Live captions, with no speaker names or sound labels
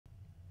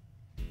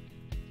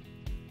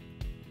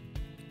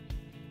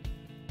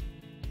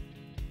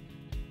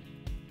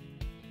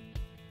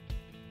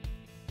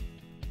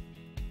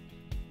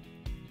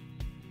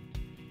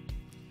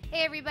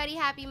Hey everybody,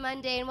 happy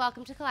Monday and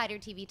welcome to Collider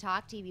TV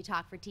Talk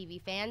for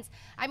TV fans.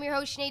 I'm your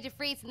host Sinéad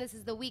and this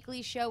is the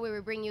weekly show where we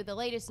bring you the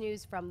latest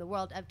news from the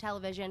world of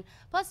television,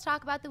 plus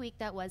talk about the week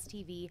that was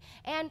TV,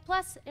 and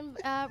plus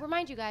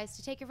remind you guys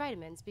to take your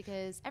vitamins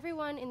because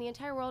everyone in the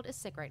entire world is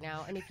sick right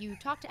now, and if you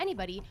talk to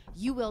anybody,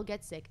 you will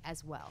get sick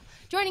as well.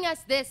 Joining us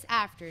this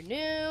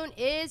afternoon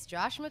is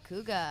Josh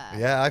Macuga.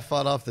 Yeah, I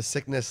fought off the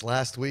sickness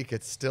last week.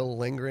 It's still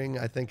lingering.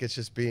 I think it's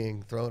just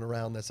being thrown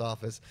around this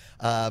office.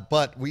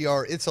 But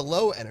it's a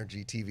low energy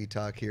TV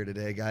talk here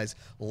today, guys.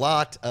 A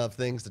lot of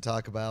things to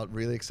talk about.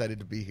 Really excited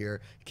to be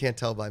here. You can't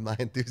tell by my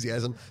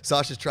enthusiasm.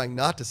 Sasha's trying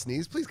not to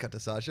sneeze. Please cut to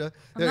Sasha.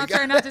 I'm not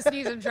trying not to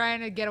sneeze. I'm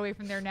trying to get away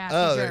from their nasty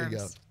germs. There you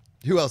go.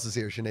 Who else is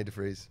here? Sinéad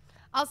Vries.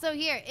 Also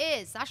here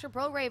is Sasha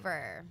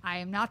Perl-Raver. I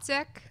am not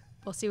sick.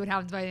 We'll see what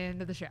happens by the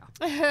end of the show.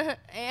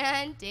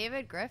 And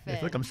David Griffin. I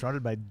feel like I'm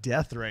surrounded by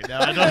death right now.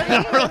 I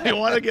don't really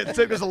want to get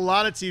sick. There's a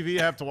lot of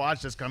TV I have to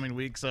watch this coming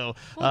week, so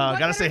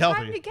gotta stay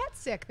healthy. Time to get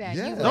sick then.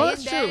 Yeah. No,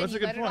 that's true. That's a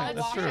good point.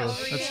 That's true.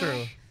 That's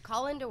true.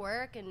 Call into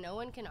work and no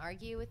one can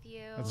argue with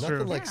you. That's Nothing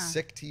true. like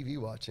sick TV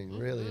watching,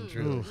 really and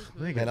truly. Oof.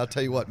 And I'll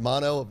tell you what,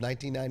 Mono of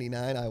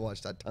 1999, I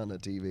watched a ton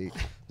of TV. It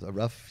was a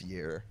rough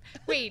year.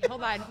 Wait,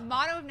 hold on.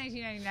 Mono of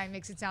 1999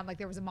 makes it sound like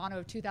there was a Mono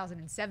of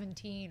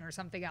 2017 or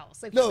something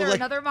else. Like, No, was there like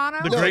another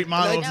Mono? The great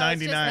Mono of No,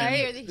 it's just 99. the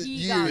year that he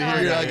You- got you-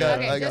 on. I got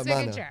Okay, just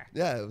making Mono. sure.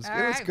 Yeah, it was All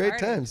great right,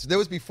 times. That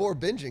was before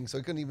binging, so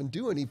I couldn't even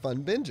do any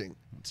fun binging.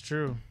 It's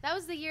true. That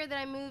was the year that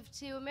I moved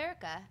to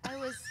America. I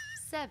was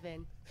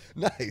 7.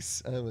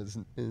 Nice. I was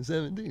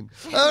 17.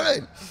 All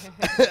right.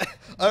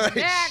 All right.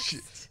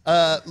 Next.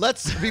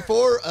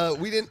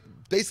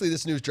 Basically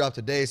this news dropped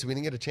today, so we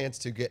didn't get a chance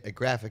to get a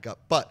graphic up.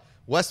 But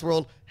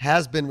Westworld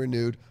has been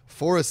renewed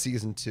for a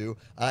season 2.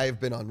 I've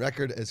been on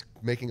record as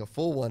making a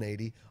full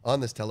 180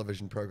 on this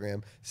television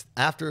program.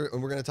 And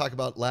we're going to talk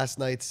about last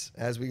night's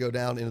as we go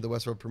down into the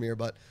Westworld premiere,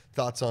 but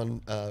thoughts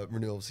on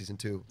renewal of season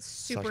 2.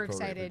 Super Sasha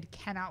excited. Perl-Raver.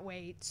 Cannot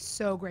wait.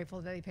 So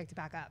grateful that they picked it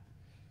back up.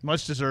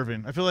 Much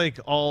deserving. I feel like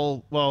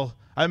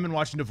I haven't been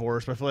watching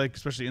Divorce, but I feel like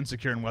especially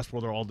Insecure and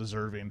Westworld are all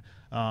deserving.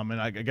 And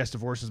I guess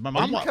Divorce is my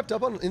mom. You kept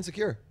up on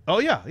Insecure. Oh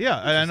yeah.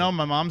 I know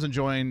my mom's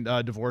enjoying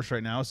Divorce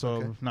right now,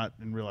 so not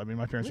in real. I mean,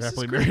 my parents are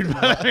happily married,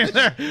 but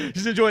I mean,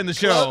 she's enjoying the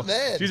show.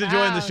 She's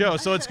enjoying the show,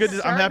 so it's good.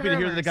 I'm happy to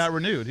hear that it got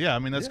renewed. Yeah, I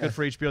mean that's good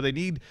for HBO. They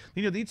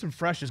need some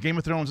freshness. Game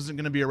of Thrones isn't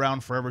going to be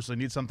around forever, so they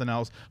need something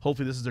else.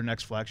 Hopefully, this is their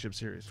next flagship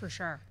series. For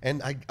sure.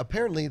 And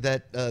apparently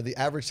that the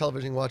average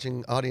television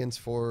watching audience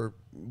for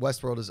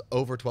Westworld is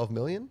over 12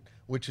 million,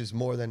 which is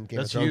more than Game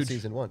of Thrones huge.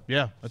 season 1.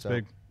 Yeah, that's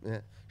big. Yeah.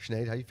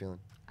 Sinead, how you feeling?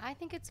 I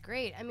think it's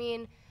great. I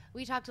mean,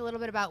 we talked a little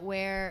bit about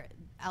where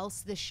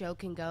else the show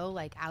can go,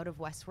 like out of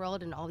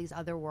Westworld and all these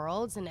other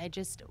worlds. And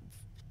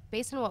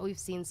based on what we've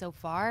seen so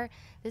far,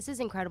 this is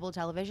incredible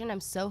television. I'm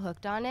so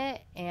hooked on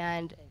it.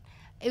 And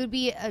it would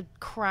be a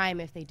crime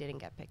if they didn't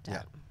get picked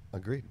up.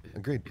 Agreed.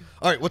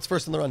 All right, what's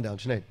first in the rundown,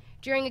 Sinead?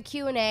 During a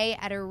Q&A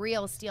at a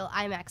Real Steel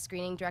IMAX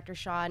screening, director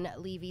Shawn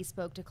Levy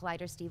spoke to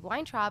Collider Steve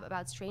Weintraub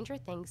about Stranger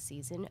Things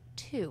Season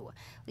 2.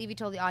 Levy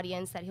told the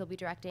audience that he'll be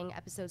directing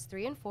episodes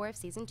 3 and 4 of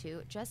Season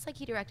 2, just like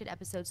he directed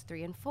episodes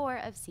 3 and 4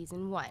 of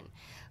Season 1.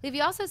 Levy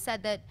also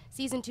said that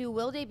Season 2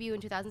 will debut in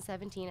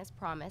 2017 as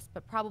promised,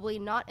 but probably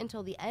not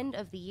until the end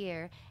of the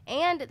year,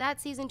 and that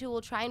Season 2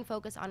 will try and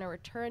focus on a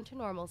return to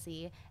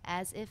normalcy,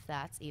 as if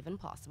that's even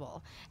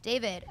possible.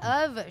 David,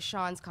 of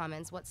Shawn's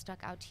comments, what stuck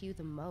out to you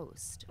the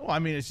most? Well, I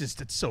mean, it's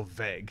so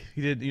vague.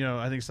 He did,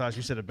 I think Sasha,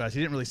 you said it best. He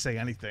didn't really say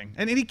anything,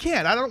 and he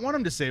can't. I don't want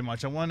him to say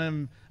much. I want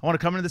to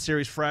come into the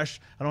series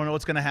fresh. I don't know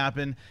what's going to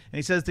happen. And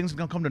he says things are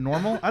going to come to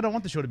normal. I don't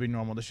want the show to be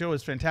normal. The show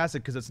is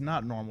fantastic because it's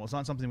not normal. It's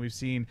not something we've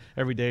seen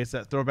every day. It's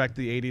that throwback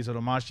to the 80s, that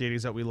homage to the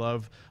 80s that we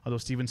love,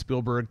 those Steven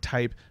Spielberg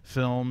type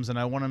films. And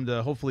I want him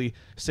to hopefully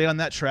stay on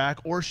that track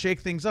or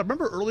shake things up.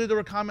 Remember earlier there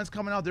were comments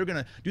coming out. They're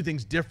going to do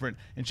things different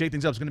and shake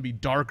things up. It's going to be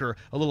darker,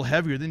 a little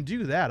heavier. Then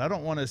do that. I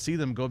don't want to see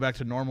them go back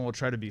to normal or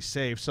try to be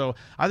safe. So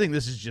I think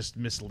this is just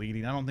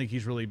misleading. I don't think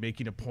he's really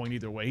making a point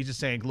either way. He's just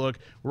saying, look,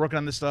 we're working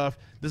on this stuff.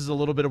 This is a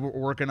little bit of what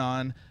we're working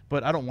on,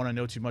 but I don't want to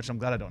know too much. I'm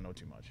glad I don't know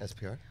too much.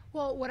 SPR?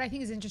 Well, what I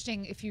think is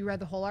interesting, if you read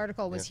the whole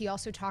article, was he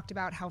also talked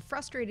about how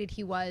frustrated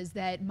he was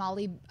that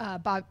Molly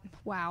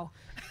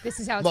this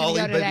is how it's going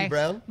to go today. Baby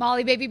Brown?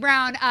 Molly Baby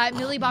Brown.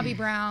 Millie Bobby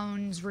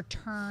Brown's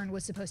return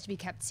was supposed to be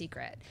kept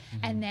secret.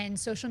 And then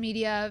social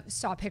media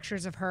saw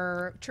pictures of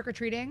her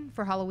trick-or-treating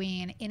for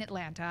Halloween in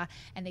Atlanta,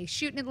 and they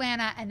shoot in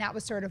Atlanta, and that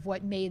was sort of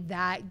what made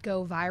that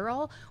go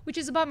viral, which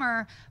is a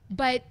bummer.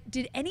 But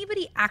did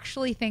anybody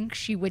actually think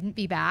she wouldn't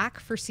be back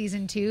for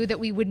season 2, that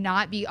we would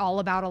not be all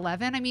about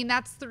 11? I mean,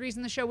 that's the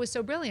reason the show was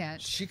so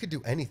brilliant. She could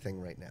do anything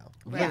right now.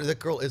 Right. That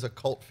girl is a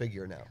cult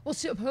figure now. Well,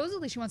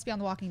 supposedly she wants to be on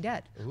The Walking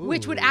Dead,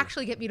 which would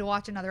actually get me to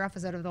watch another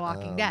episode of The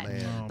Walking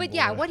Dead. But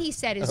yeah, what he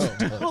said is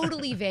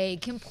totally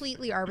vague,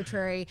 completely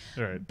arbitrary.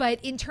 Right.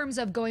 But in terms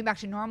of going back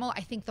to normal,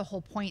 I think the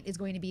whole point is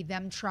going to be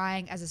them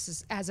trying as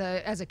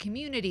a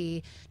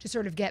community to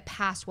sort of get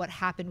past what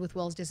happened with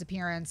Will's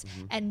disappearance,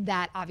 and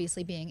that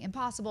obviously being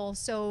impossible.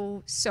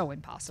 So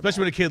impossible.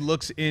 Especially when a kid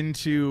looks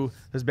into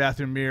his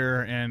bathroom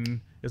mirror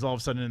and is all of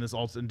a sudden in this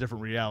in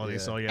different reality. Yeah.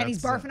 So yeah, And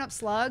he's barfing up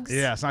slugs.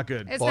 Yeah, it's not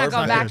good. It's not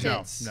going back to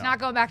No. not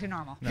going back to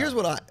normal. Here's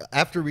what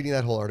after reading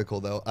that whole article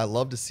though, I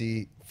love to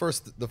see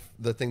first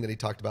the thing that he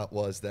talked about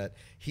was that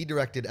he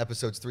directed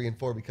episodes 3 and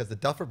 4 because the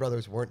Duffer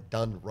Brothers weren't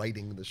done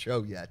writing the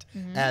show yet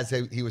as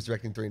he was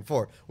directing 3 and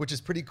 4, which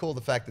is pretty cool.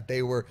 The fact that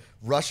they were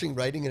rushing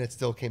writing and it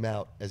still came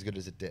out as good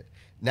as it did.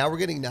 Now we're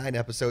getting 9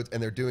 episodes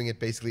and they're doing it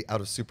basically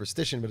out of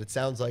superstition, but it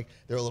sounds like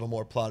they're a little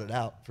more plotted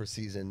out for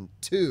season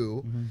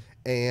 2.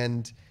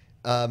 And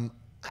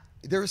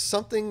there was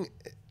something,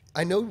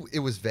 I know it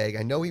was vague.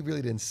 I know he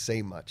really didn't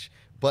say much,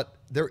 but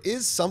there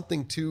is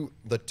something to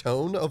the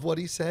tone of what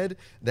he said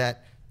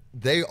that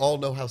they all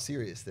know how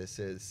serious this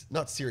is.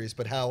 Not serious,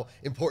 but how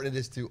important it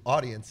is to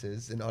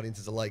audiences and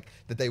audiences alike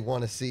that they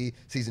want to see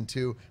season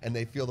 2 and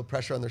they feel the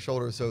pressure on their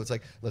shoulders. So it's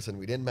like, listen,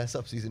 we didn't mess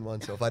up season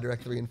 1, so if I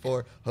direct 3 and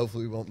 4,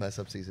 hopefully we won't mess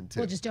up season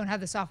 2. We'll just don't have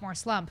the sophomore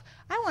slump.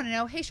 I want to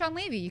know, hey, Shawn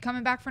Levy, you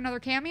coming back for another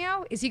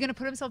cameo? Is he going to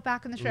put himself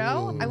back in the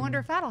show? I wonder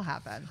if that'll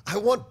happen. I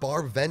want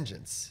Barb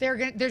Vengeance. There's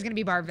going to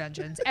be Barb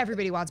Vengeance.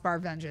 Everybody wants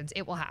Barb Vengeance.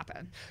 It will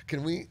happen.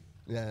 Can we?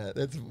 Yeah,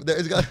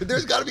 there's got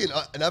to be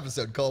an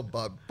episode called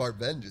Barb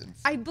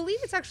Vengeance. I believe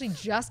it's actually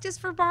Justice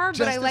for Barb,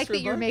 but I Justice like for that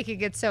you're Barb? making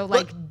it so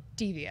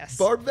devious.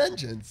 Barb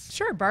Vengeance.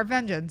 Sure, Barb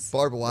Vengeance.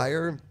 Barbed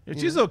wire. If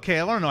she's okay,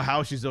 I want to know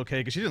how she's okay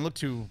because she didn't look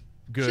too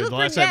good She looked the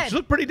last pretty time. Dead. She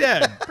looked pretty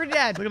dead. Pretty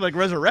dead. Looking like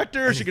resurrect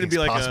her. She's going to be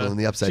like possible in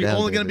the upside she's down,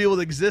 only going to baby. be able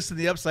to exist in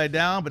the upside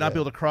down, but not be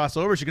able to cross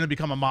over. She's going to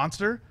become a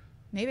monster.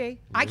 Maybe.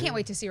 I can't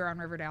wait to see her on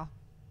Riverdale.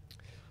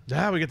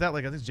 Yeah, we get that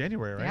I think it's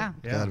January, right? Yeah.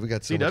 God, we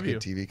got so much CW.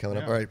 good TV coming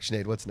up. Yeah. All right,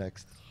 Sinead, what's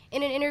next?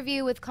 In an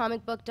interview with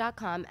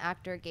comicbook.com,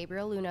 actor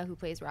Gabriel Luna, who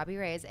plays Robbie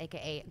Reyes,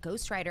 aka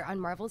Ghost Rider on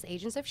Marvel's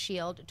Agents of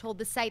S.H.I.E.L.D., told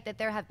the site that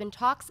there have been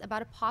talks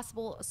about a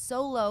possible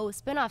solo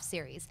spin-off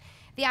series.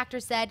 The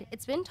actor said,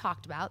 "It's been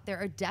talked about. There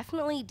are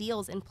definitely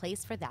deals in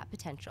place for that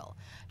potential."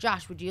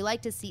 Josh, would you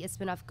like to see a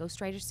spin-off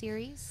Ghost Rider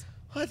series?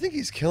 Well, I think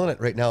he's killing it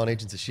right now on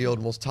Agents of S.H.I.E.L.D.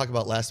 And we'll talk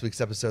about last week's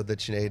episode that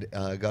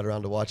Sinead got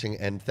around to watching.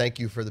 And thank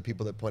you for the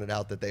people that pointed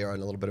out that they are in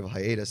a little bit of a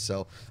hiatus.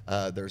 So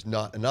there's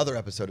not another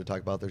episode to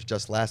talk about. There's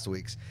just last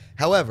week's.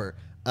 However,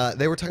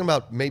 they were talking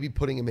about maybe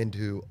putting him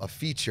into a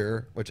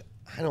feature, which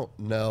I don't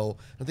know.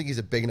 I don't think he's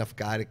a big enough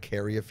guy to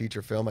carry a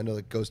feature film. I know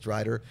that Ghost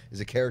Rider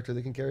is a character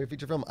that can carry a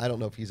feature film. I don't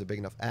know if he's a big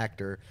enough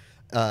actor.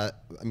 I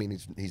mean,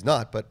 he's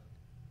not. But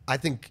I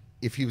think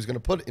if he was going to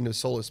put it into a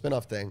solo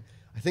spinoff thing,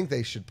 I think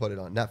they should put it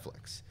on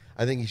Netflix.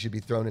 I think he should be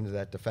thrown into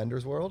that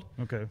Defenders world.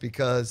 Okay.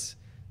 Because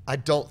I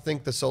don't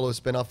think the solo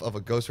spinoff of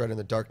a Ghost Rider in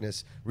the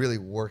Darkness really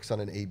works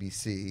on an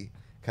ABC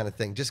kind of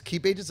thing. Just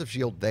keep Agents of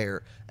S.H.I.E.L.D.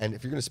 there. And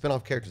if you're going to spin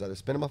off characters, either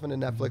spin them off into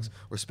Netflix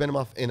or spin them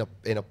off in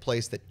a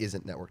place that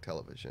isn't network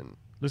television.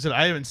 Listen,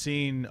 I've only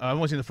seen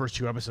the first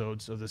 2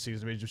 episodes of this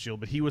season of Agents of S.H.I.E.L.D.,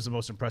 but he was the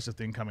most impressive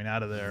thing coming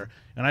out of there.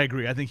 And I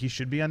agree. I think he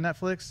should be on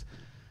Netflix.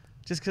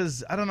 Just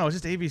because, I don't know, it's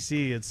just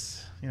ABC.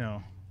 It's, I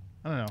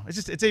don't know. It's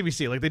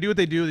ABC. Like, they do what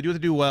they do. They do what they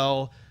do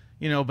well.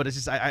 But it's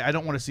just I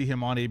don't want to see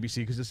him on ABC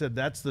because I said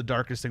that's the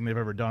darkest thing they've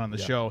ever done on the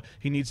show.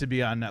 He needs to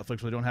be on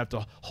Netflix where they don't have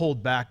to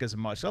hold back as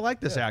much. I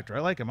like this actor. I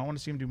like him. I want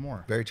to see him do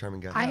more. Very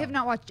charming guy. I have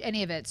not watched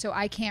any of it, so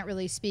I can't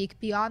really speak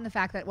beyond the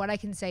fact that what I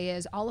can say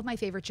is all of my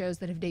favorite shows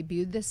that have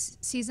debuted this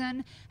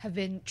season have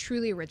been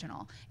truly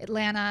original.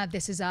 Atlanta,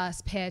 This Is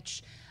Us,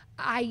 Pitch.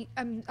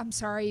 I'm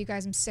sorry, you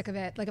guys. I'm sick of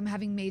it. Like, I'm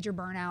having major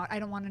burnout. I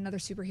don't want another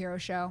superhero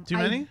show. Too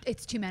many?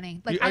 It's too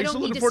many. Like, Are I you don't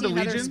still need looking to see forward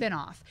to another Legion?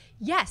 spinoff.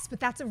 Yes, but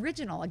that's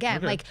original. Again,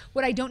 Okay. like,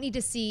 what I don't need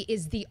to see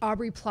is the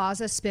Aubrey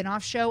Plaza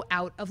spinoff show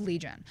out of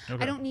Legion.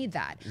 Okay. I don't need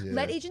that. Yeah.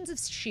 Let Agents of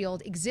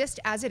S.H.I.E.L.D. exist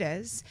as it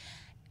is.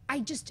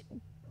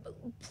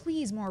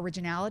 Please, more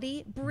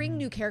originality. Bring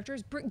new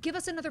characters. Give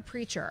us another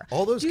Preacher.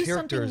 All those Do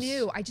characters- something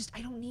new. I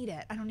don't need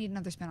it. I don't need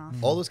another spinoff.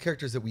 All those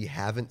characters that we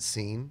haven't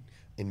seen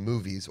in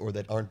movies or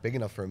that aren't big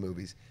enough for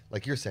movies,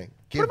 like you're saying,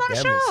 give Put him on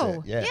a them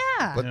show. sit.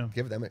 Yeah. But Yeah.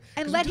 give them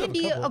And let him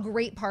be a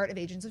great part of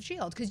Agents of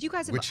S.H.I.E.L.D. because you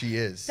guys have, Which he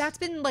is. That's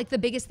been like the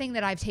biggest thing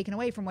that I've taken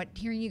away from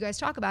hearing you guys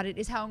talk about it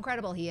is how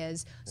incredible he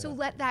is. So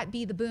let that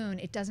be the boon.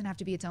 It doesn't have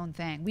to be its own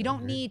thing. We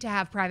don't need to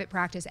have Private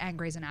Practice and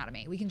Grey's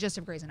Anatomy. We can just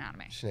have Grey's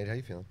Anatomy. Sinead, how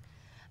you feeling?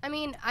 I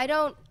mean, I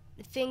don't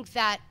think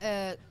that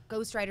a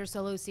Ghost Rider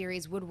solo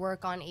series would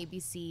work on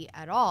ABC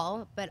at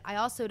all, but I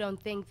also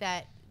don't think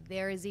that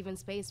there is even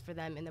space for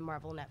them in the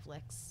Marvel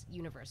Netflix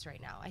universe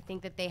right now. I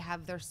think that they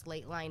have their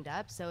slate lined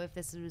up, so if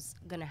this was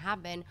going to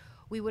happen,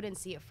 we wouldn't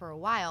see it for a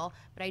while.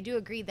 But I do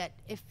agree that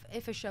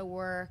if a show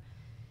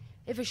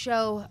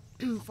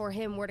for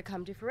him were to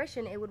come to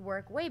fruition, it would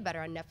work way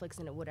better on Netflix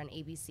than it would on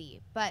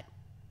ABC. But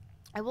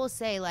I will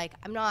say, like,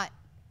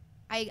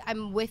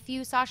 I'm with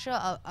you,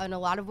 Sasha, on a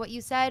lot of what you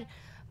said,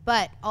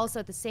 but also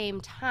at the same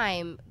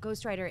time,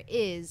 Ghost Rider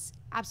is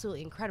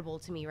absolutely incredible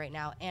to me right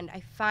now, and I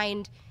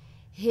find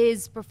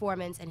his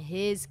performance and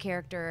his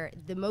character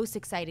the most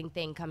exciting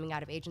thing coming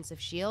out of Agents of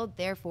S.H.I.E.L.D.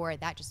 Therefore,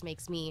 that just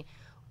makes me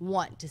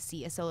want to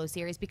see a solo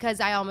series because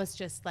I almost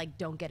just, like,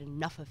 don't get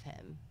enough of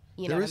him.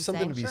 You know There what is I'm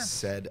something saying? to be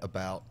said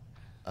about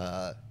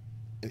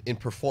in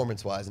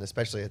performance-wise, and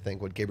especially I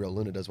think what Gabriel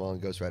Luna does well in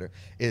Ghost Rider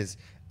is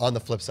on the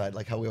flip side,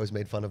 like how we always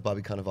made fun of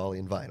Bobby Cannavale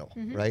in Vinyl,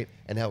 right?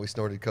 And how we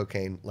snorted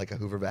cocaine like a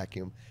Hoover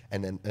vacuum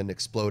and then an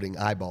exploding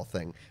eyeball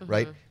thing,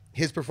 right?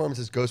 His performance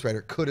as Ghost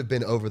Rider could have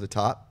been over the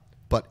top,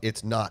 but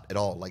it's not at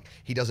all. Like,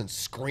 he doesn't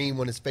scream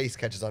when his face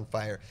catches on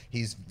fire.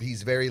 He's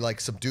very like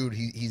subdued.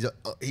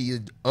 He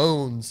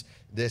owns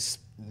this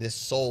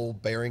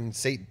soul-bearing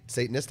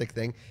Satanistic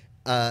thing.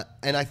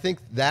 And I think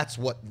that's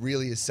what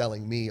really is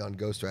selling me on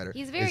Ghost Rider.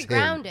 He's very is him.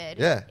 grounded.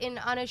 Yeah.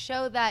 On a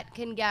show that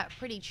can get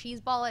pretty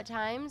cheeseball at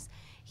times,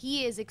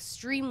 he is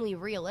extremely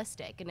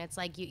realistic, and it's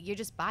like you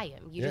just buy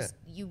him.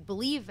 You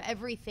believe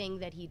everything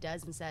that he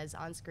does and says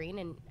on screen,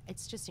 and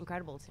it's just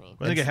incredible to me.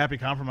 I think a happy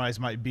compromise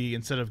might be,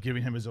 instead of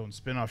giving him his own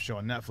spin-off show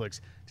on Netflix,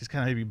 just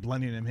kind of maybe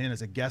blending him in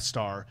as a guest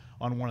star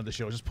on one of the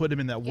shows. Just put him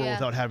in that world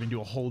without having to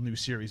do a whole new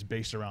series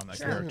based around that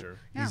character.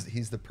 Yeah.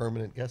 He's the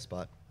permanent guest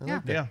spot. I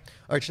like that. Yeah.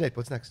 All right, Sinead,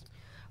 what's next?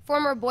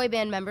 Former boy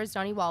band members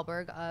Donnie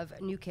Wahlberg of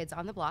New Kids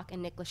on the Block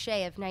and Nick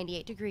Lachey of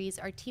 98 Degrees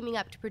are teaming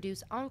up to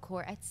produce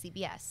Encore at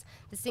CBS.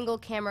 The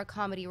single-camera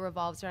comedy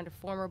revolves around a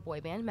former boy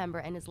band member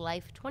and his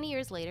life 20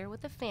 years later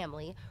with a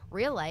family,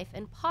 real life,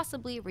 and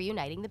possibly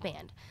reuniting the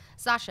band.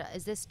 Sasha,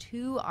 is this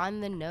too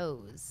on the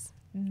nose?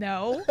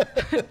 No,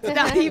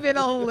 not even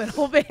a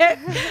little bit.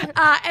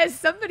 As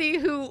somebody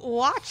who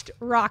watched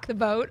Rock the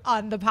Boat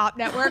on the Pop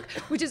Network,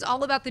 which is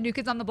all about the New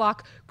Kids on the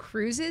Block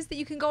cruises that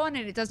you can go on,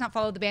 and it does not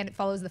follow the band, it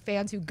follows the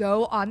fans who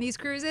go on these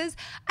cruises,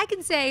 I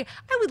can say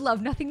I would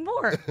love nothing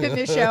more than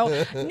this show.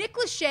 Nick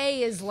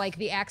Lachey is like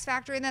the X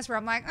Factor in this, where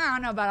I'm like, I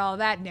don't know about all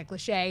that, Nick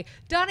Lachey.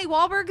 Donnie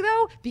Wahlberg,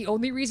 though, the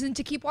only reason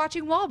to keep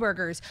watching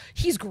Wahlburgers.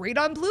 He's great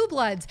on Blue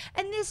Bloods.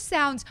 And this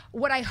sounds,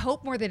 what I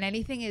hope more than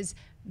anything is,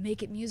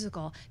 make it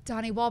musical.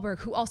 Donnie Wahlberg,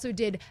 who also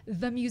did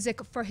the music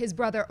for his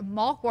brother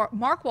Mark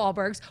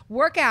Wahlberg's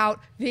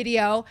workout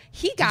video.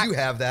 Did you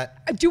have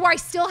that? Do I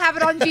still have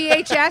it on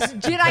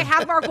VHS? Did I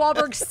have Mark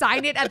Wahlberg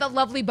sign it at the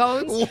Lovely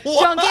Bones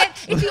junket?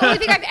 It's the only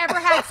thing I've ever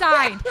had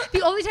signed.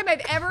 The only time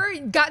I've ever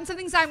gotten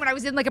something signed when I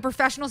was in like a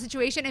professional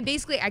situation. And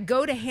basically I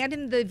go to hand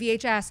him the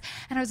VHS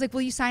and I was like,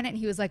 will you sign it? And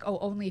he was like, oh,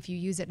 only if you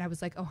use it. And I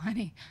was like, oh,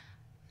 honey,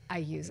 I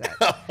use it.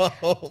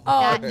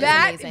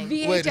 That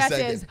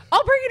VHS is.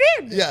 I'll bring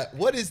it in. Yeah.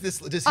 What is this?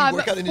 Does he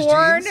work out in his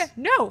jeans?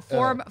 No,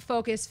 Form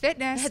Focus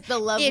Fitness. At the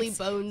Lovely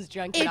Bones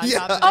junket on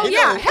top of it. Oh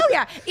yeah, hell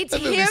yeah! It's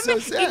him so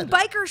sad. in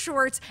biker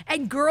shorts,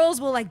 and girls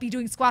will like be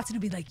doing squats, and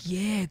he'll be like,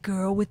 "Yeah,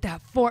 girl, with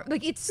that form."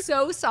 Like, it's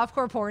so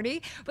softcore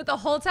porny, but the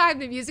whole time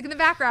the music in the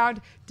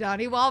background,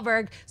 Donnie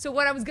Wahlberg. So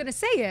what I was gonna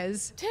say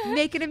is,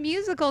 make it a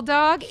musical,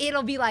 dog.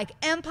 It'll be like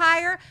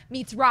Empire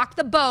meets Rock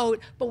the Boat,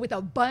 but with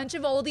a bunch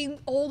of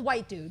old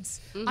white dudes.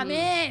 I'm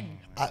in.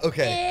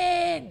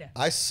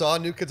 I saw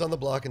New Kids on the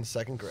Block in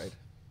 2nd grade.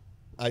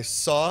 I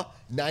saw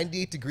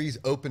 98 Degrees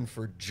open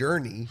for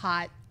Journey.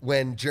 Hot.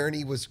 When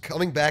Journey was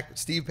coming back,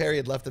 Steve Perry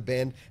had left the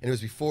band, and it was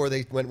before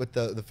they went with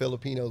the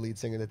Filipino lead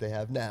singer that they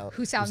have now.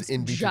 Who sounds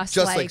just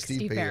like like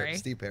Steve Perry.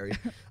 Steve Perry.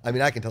 I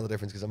mean, I can tell the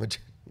difference because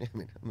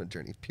I'm a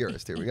Journey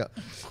purist. Here we go.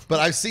 But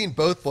I've seen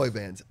both boy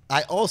bands.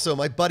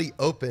 My buddy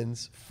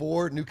opens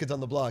for New Kids on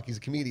the Block. He's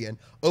a comedian.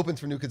 Opens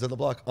for New Kids on the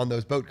Block on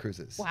those boat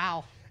cruises.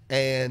 Wow.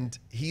 And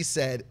he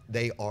said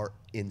they are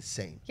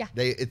insane. Yeah.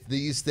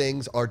 These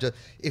things are just,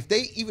 if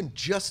they even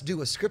just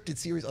do a scripted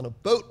series on a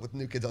boat with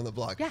New Kids on the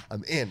Block,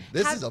 I'm in.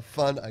 This is a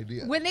fun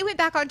idea. When they went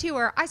back on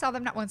tour, I saw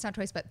them not once, not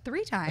twice, but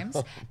 3 times.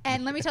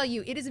 And let me tell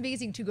you, it is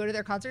amazing to go to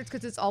their concerts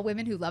because it's all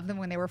women who loved them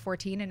when they were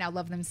 14 and now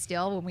love them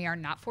still when we are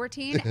not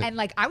 14. And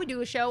like, I would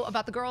do a show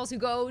about the girls who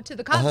go to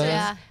the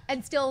concerts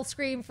and still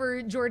scream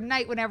for Jordan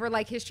Knight whenever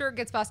like his shirt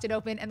gets busted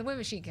open and the wind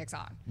machine kicks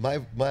on.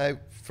 My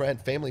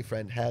family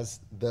friend has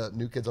the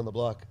New Kids on the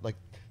Block, like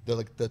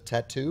the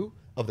tattoo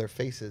of their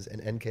faces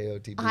and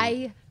NKOTB.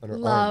 I on her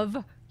love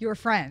arm. your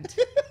friend.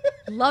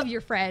 Love your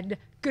friend.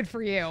 Good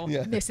for you,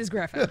 Mrs.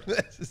 Griffin.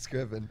 Mrs.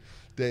 Griffin.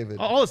 David.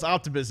 All this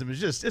optimism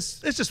is it's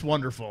just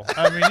wonderful.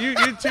 I mean,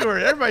 you two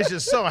everybody's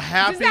just so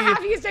happy. This is the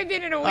happiest I've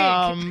been in a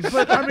week.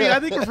 But I mean, I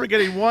think we're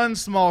forgetting one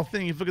small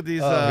thing. You look at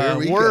these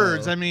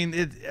words. Go. I mean,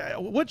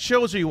 what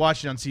shows are you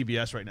watching on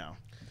CBS right now?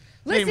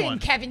 Listen,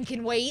 Kevin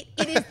can wait.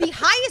 It is the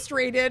highest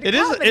rated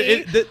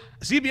comedy.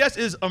 CBS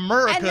is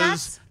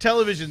America's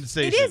television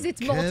station. It is.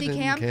 It's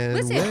multicam.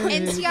 Listen,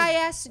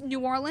 NCIS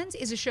New Orleans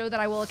is a show that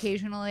I will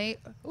occasionally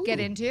get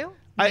into.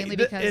 Mainly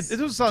because it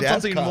was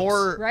something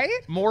more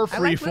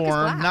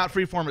freeform, not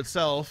freeform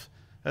itself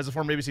as a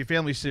former ABC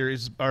Family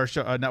series or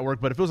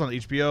network, but if it was on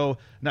HBO,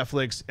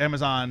 Netflix,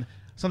 Amazon,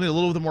 something a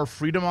little bit more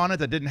freedom on it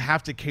that didn't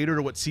have to cater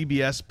to what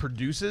CBS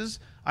produces,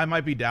 I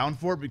might be down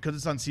for it. Because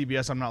it's on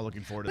CBS, I'm not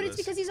looking forward to this. But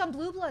it's because he's on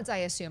Blue Bloods, I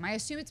assume. I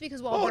assume it's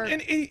because Wahlberg...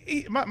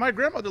 Oh, and my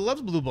grandmother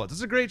loves Blue Bloods.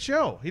 It's a great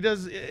show. He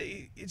does,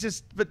 it's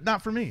just, but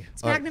not for me.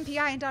 It's Magnum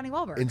PI and Donnie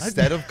Wahlberg.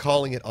 Instead of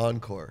calling it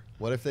Encore,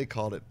 what if they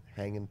called it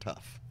Hangin'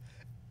 Tough?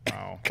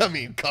 Wow. Come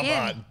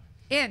on.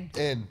 In.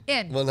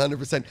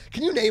 100%.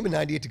 Can you name a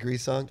 98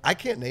 Degrees song? I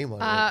can't name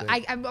one.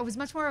 I was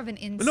much more of an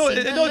in.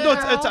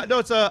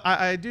 It's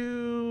I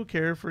do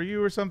care for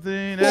you or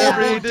something.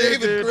 David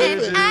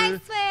Griffin. And I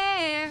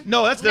swear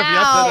No, that's different.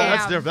 No.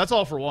 That's different. That's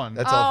all for one.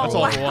 That's all That's for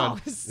all one.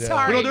 for one.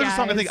 Sorry, There's a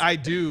song I guys. think I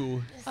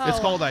do. It's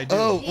called I Do.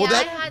 Oh, well, Yeah,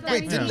 I had that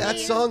wait, didn't that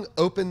CD. song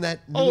open that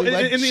Oh,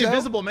 newlywed in The show?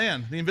 Invisible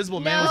Man. The Invisible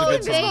Man was a No,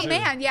 good song. Invisible too.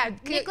 Man, yeah.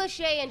 Nick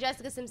Lachey and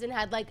Jessica Simpson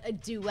had like a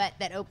duet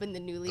that opened the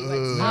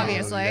Newlyweds. song.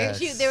 Obviously.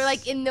 yes. They were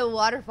like in the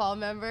waterfall,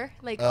 remember?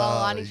 Like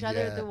all on each other,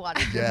 yeah. the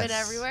water dripping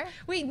Yes. everywhere.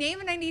 Wait,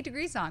 name a 98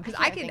 Degree song because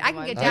I I can't can think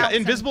of get one. down. with some-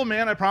 Invisible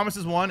Man, I Promise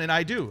is one, and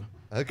I Do.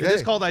 Okay.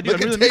 It's called I Do.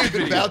 Look I'm at doing the music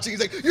David video. vouching.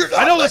 He's like, you're not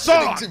I know the listening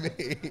song. to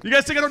me. You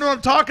guys think I don't know what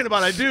I'm talking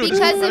about? I do. Because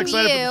I'm of excited for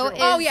the you, show.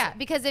 Oh, yeah.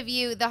 because of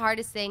you, the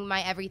hardest thing,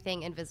 my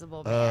everything,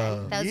 Invisible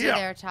Man. Those are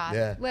their top.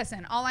 Yeah.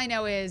 Listen, all I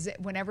know is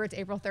whenever it's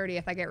April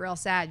 30th, I get real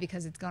sad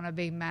because it's gonna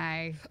be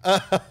my.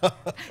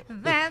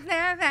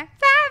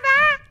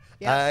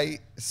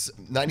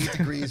 90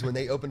 Degrees, when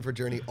they opened for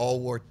Journey, all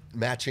wore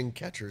matching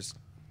catchers.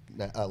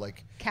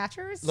 Like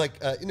Catchers?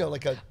 like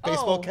like a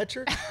baseball Oh.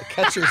 catcher, a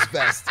catcher's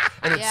vest,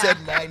 and it Yeah. said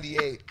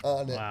 98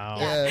 on it. Wow.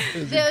 Yeah, It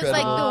was like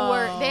incredible. the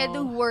worst. They had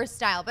the worst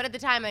style, but at the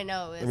time I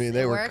know it was. I mean,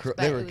 they it were worked, cr- but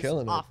they were it was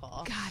killing it.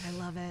 awful. God, I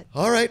love it.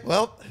 All right,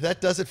 well, that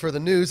does it for the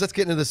news. Let's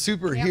get into the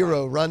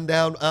superhero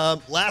rundown.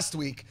 Last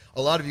week,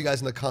 a lot of you guys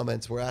in the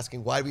comments were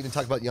asking why we didn't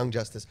talk about Young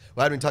Justice.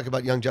 Why didn't we talk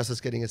about Young Justice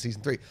getting a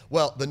season 3?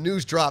 Well, the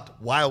news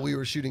dropped while we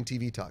were shooting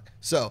TV Talk.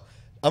 So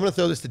I'm going to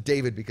throw this to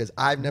David because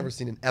I've never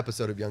seen an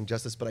episode of Young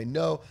Justice, but I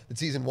know that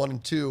season 1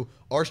 and 2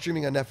 are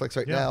streaming on Netflix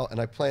right now, and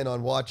I plan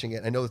on watching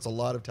it. I know it's a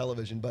lot of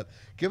television, but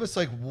give us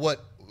like what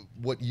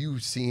you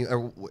see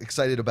or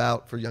excited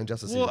about for Young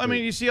Justice. Well, season I mean,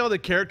 3. you see all the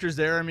characters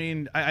there. I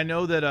mean, I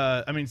know that.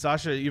 I mean,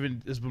 Sasha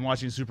even has been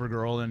watching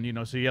Supergirl,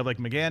 and so you have like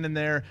McGann in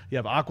there. You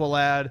have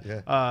Aqualad.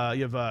 Yeah.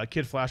 You have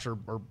Kid Flash, or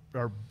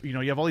you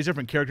have all these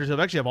different characters. You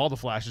actually have all the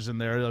Flashes in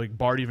there. Like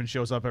Bart even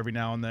shows up every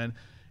now and then.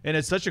 And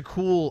it's such a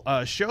cool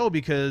show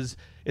because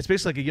it's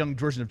basically like a young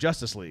version of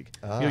Justice League.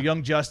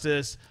 Young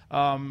Justice.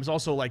 There's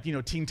also like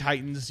Teen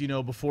Titans.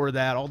 Before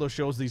that, all those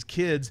shows. These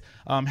kids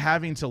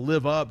having to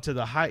live up to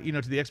the high,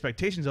 to the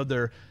expectations of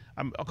their.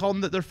 I'll call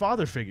them their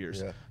father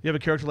figures. Yeah. You have a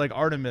character like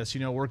Artemis,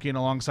 working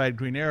alongside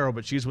Green Arrow,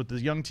 but she's with the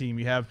young team.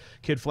 You have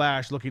Kid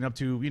Flash looking up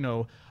to,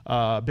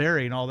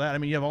 Barry and all that. I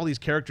mean, you have all these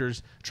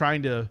characters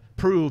trying to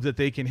prove that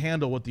they can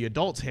handle what the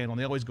adults handle, and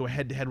they always go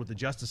head to head with the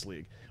Justice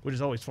League, which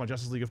is always fun.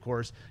 Justice League, of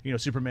course,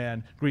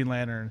 Superman, Green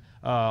Lantern,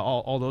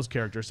 all those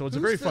characters. So it's a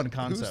very fun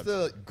concept.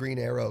 Who's the Green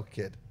Arrow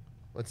kid?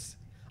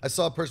 I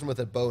saw a person with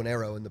a bow and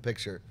arrow in the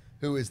picture.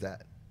 Who is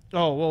that?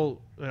 Oh,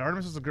 well,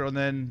 Artemis is the girl, and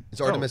then... Is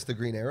Artemis the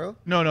Green Arrow?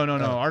 No.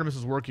 Artemis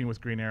is working with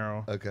Green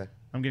Arrow. Okay.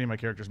 I'm getting my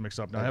characters mixed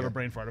up now. I have a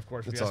brain fart, of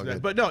course. It's if you ask all me that.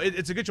 good. But no,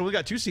 it's a good show. We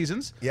got 2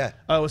 seasons. Yeah.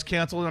 It was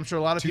canceled, and I'm sure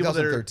a lot of people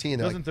that are 2013.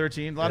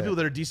 2013. A lot of people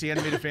that are DC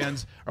animated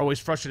fans are always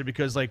frustrated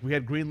because we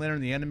had Green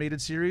Lantern the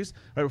animated series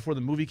right before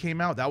the movie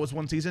came out. That was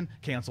 1 season,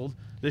 canceled.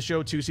 This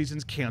show 2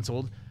 seasons,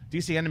 canceled.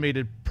 DC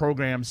animated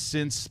programs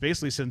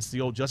basically since the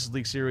old Justice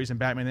League series and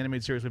Batman the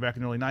animated series way back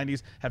in the early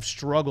 90s have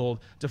struggled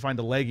to find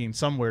a legging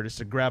somewhere just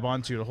to grab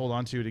onto, to hold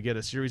onto, to get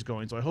a series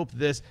going. So I hope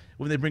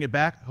when they bring it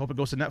back, I hope it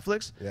goes to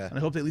Netflix. Yeah. And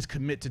I hope they at least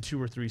commit to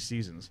 2 or 3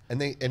 seasons. And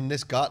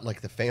this got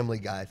like the Family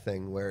Guy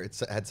thing where it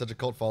had such a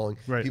cult following.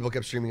 Right. People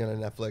kept streaming it on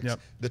Netflix. Yep.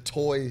 The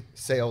toy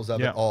sales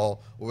of Yep. it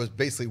all was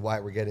basically why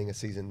we're getting a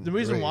season. The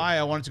reason 3. why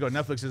I wanted to go to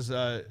Netflix is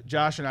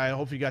Josh and I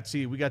hope you got to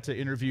see. We got to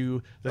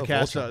interview the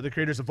cast, Voltron. the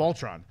creators of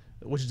Voltron,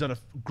 which has done a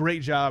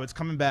great job. It's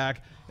coming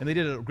back, and they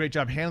did a great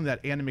job handling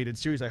that animated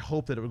series. I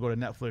hope that it would go to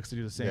Netflix to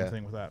do the same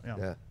thing with that.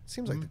 Yeah.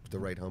 Seems like the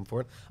right home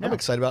for it. Yeah. I'm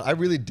excited about it. I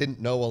really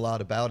didn't know a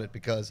lot about it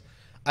because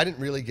I didn't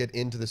really get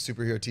into the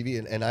superhero TV,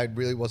 and I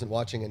really wasn't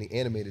watching any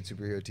animated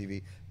superhero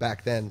TV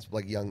back then,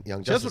 like Young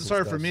Justice. That's what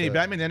started and for stuff, me. so-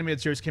 Batman the animated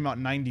series came out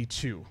in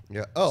 '92.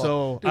 Yeah. Oh.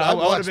 So Dude, I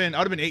would watched-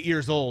 have been 8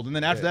 years old, and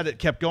then after that it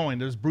kept going.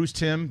 There's Bruce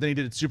Timm, then he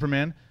did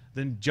Superman,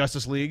 then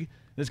Justice League.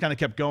 This kind of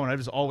kept going. I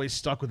was always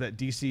stuck with that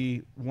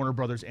DC Warner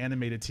Brothers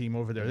animated team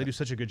over there. They do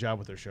such a good job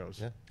with their shows.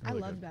 Yeah. I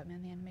loved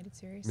Batman the animated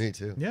series. Me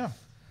too. Yeah.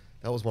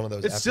 That was one of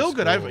those. It's after still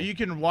good. school- You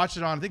can watch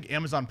it on, I think,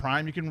 Amazon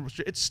Prime.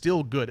 It's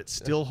still good. It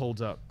still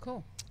holds up.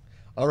 Cool.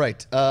 All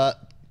right.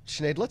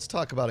 Sinead, let's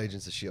talk about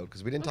Agents of S.H.I.E.L.D.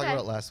 because we didn't talk Okay.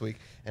 about it last week,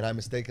 and I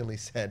mistakenly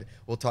said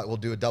we'll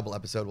do a double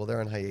episode. Well, they're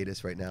on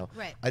hiatus right now.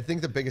 Right. I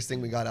think the biggest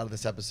thing we got out of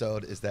this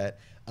episode is that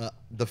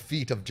the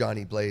feet of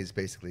Johnny Blaze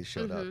basically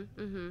showed up,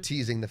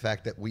 teasing the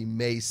fact that we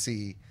may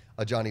see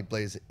a Johnny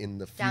Blaze in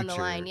the future. Down the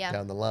line, yeah.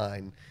 Down the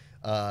line.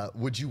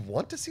 Would you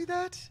want to see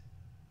that?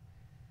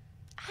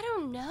 I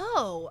don't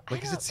know.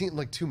 Like, does it seem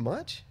like too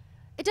much?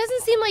 It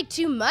doesn't seem like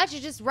too much.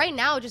 It just right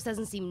now it just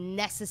doesn't seem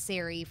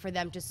necessary for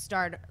them to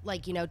start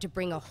to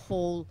bring a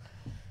whole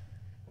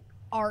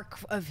arc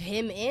of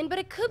him in. But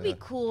it could be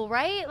cool,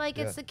 right? Like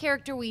it's the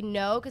character we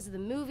know because of the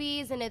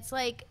movies, and it's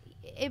like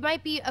it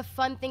might be a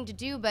fun thing to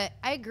do. But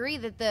I agree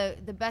that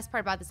the best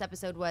part about this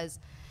episode was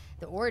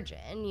the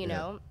origin, you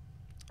know.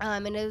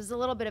 And it was a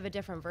little bit of a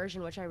different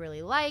version, which I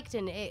really liked,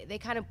 and they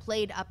kind of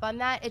played up on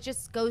that. It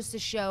just goes to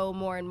show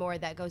more and more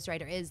that Ghost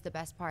Rider is the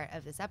best part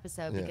of this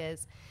episode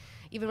because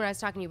even when I was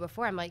talking to you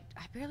before, I'm like,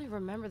 I barely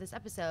remember this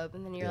episode.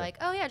 And then you're like,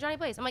 oh, yeah, Johnny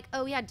Blaze. I'm like,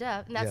 oh, yeah,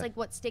 duh. And that's like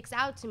what sticks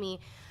out to me.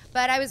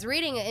 But I was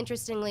reading,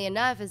 interestingly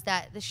enough, is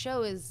that the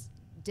show is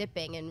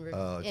dipping in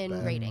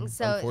bad. ratings.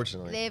 So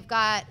Unfortunately. they've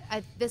got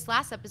this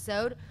last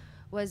episode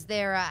was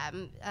their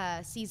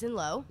season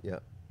low. Yeah.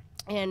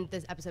 And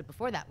the episode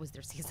before that was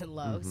their season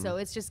low. Mm-hmm. So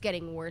it's just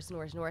getting worse and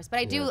worse and worse. But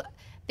I do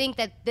think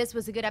that this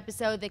was a good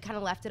episode. They kind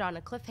of left it on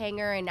a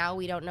cliffhanger, and now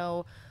we don't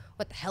know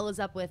what the hell is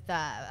up with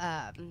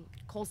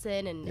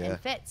Coulson and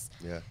Fitz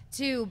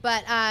too.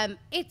 But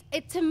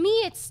it to me,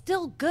 it's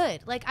still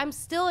good. Like, I'm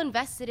still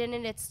invested in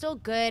it. It's still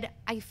good.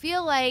 I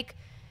feel like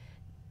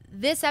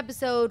this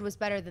episode was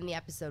better than the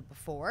episode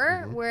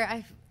before,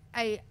 where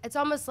it's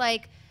almost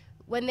like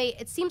when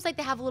it seems like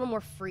they have a little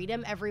more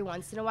freedom every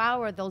once in a while,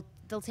 where they'll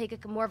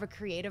take more of a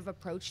creative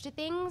approach to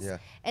things,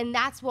 and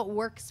that's what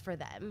works for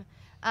them.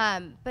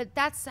 But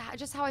that's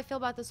just how I feel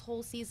about this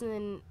whole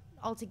season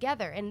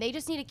altogether, and they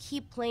just need to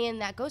keep playing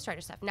that Ghost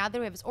Rider stuff. Now that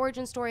we have his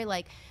origin story,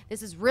 like,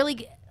 this is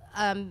really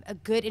a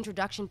good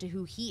introduction to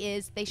who he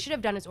is. They should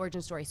have done his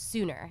origin story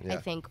sooner, I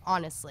think,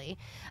 honestly.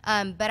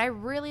 But I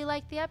really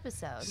liked the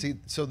episode. See,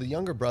 so the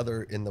younger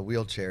brother in the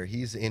wheelchair,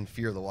 he's in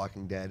Fear the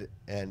Walking Dead,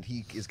 and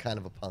he is kind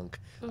of a punk.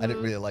 I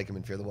didn't really like him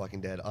in Fear the Walking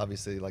Dead.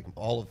 Obviously, like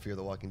all of Fear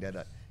the Walking Dead,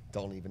 I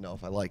don't even know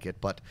if I like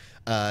it, but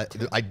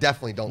I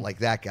definitely don't like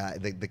that guy,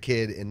 the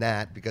kid in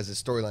that, because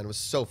his storyline was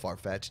so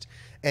far-fetched.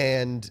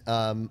 And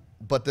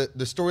but the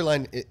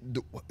storyline,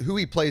 who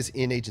he plays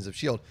in Agents of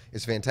S.H.I.E.L.D.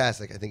 is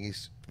fantastic. I think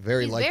he's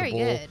very likable.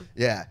 Very good.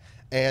 Yeah,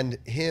 and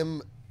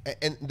him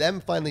and them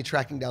finally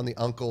tracking down the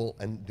uncle,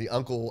 and the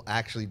uncle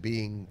actually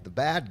being the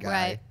bad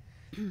guy,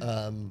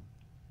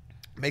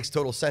 makes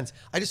total sense.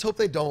 I just hope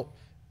they don't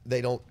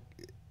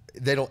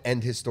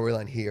end his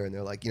storyline here, and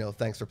they're like,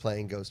 thanks for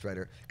playing Ghost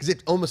Rider, because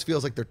it almost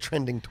feels like they're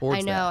trending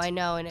towards that. I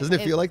know. And doesn't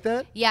it feel like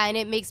that? Yeah, and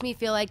it makes me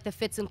feel like the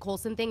Fitz and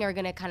Coulson thing are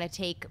going to kind of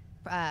take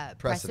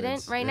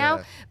precedent right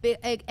now.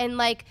 And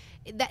like,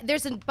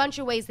 there's a bunch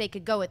of ways they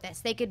could go with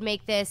this. They could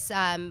make this,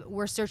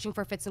 we're searching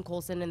for Fitz and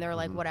Coulson, and they're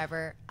like,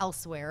 whatever,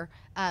 elsewhere,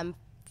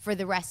 for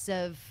the rest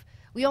of...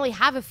 We only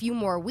have a few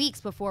more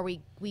weeks before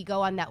we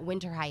go on that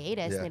winter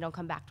hiatus, and they don't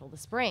come back till the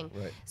spring.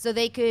 Right. So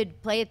they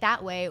could play it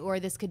that way, or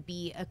this could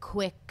be a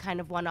quick kind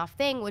of one-off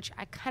thing, which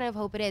I kind of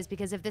hope it is,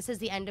 because if this is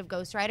the end of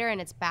Ghost Rider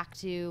and it's back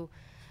to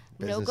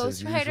no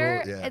Ghost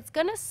Rider, it's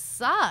gonna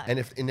suck. And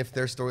if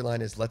their storyline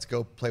is, let's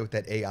go play with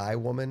that AI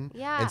woman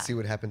and see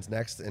what happens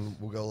next, and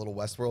we'll go a little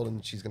Westworld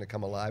and she's gonna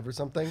come alive or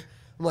something.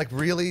 I'm like,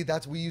 really?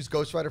 We use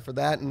Ghost Rider for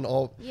that and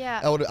all?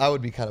 Yeah. I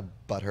would be kind of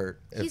butthurt.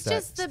 He's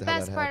just the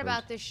best part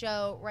about the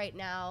show right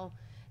now.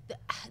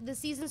 The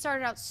season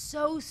started out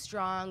so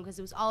strong because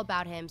it was all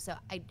about him. So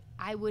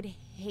I would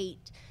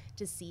hate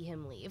to see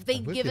him leave. They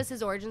give us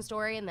his origin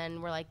story, and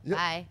then we're like,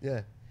 bye.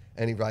 Yeah.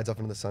 And he rides off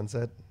into the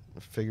sunset,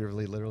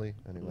 figuratively, literally.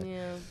 Anyway.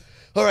 Yeah.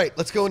 All right,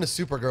 let's go into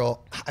Supergirl.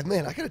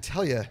 Man, I got to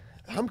tell you,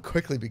 I'm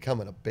quickly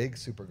becoming a big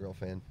Supergirl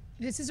fan.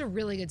 This is a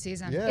really good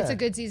season. Yeah. It's a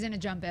good season to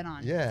jump in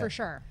on, for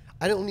sure.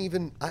 I don't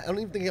even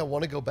think I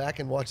want to go back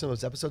and watch some of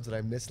those episodes that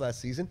I missed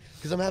last season,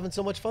 because I'm having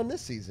so much fun this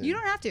season. You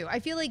don't have to. I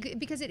feel like,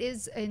 because it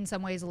is in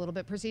some ways a little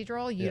bit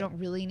procedural, you don't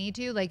really need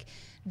to. Like,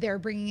 they're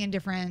bringing in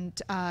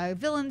different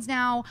villains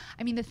now.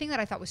 I mean, the thing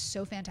that I thought was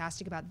so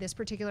fantastic about this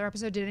particular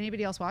episode, did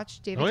anybody else watch?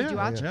 David, did you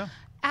watch? Yeah.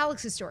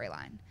 Alex's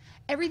storyline.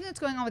 Everything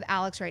that's going on with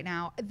Alex right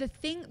now, the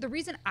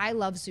reason I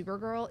love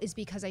Supergirl is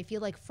because I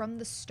feel like from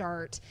the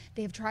start,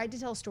 they have tried to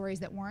tell stories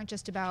that weren't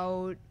just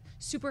about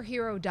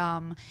superhero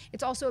dumb.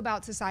 It's also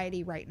about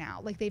society right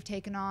now. Like, they've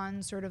taken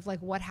on sort of like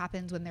what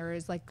happens when there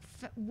is like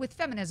with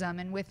feminism,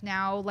 and with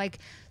now like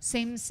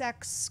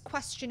same-sex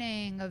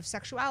questioning of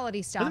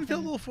sexuality stuff. Didn't it feel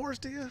a little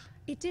forced to you?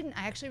 It didn't.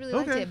 I actually really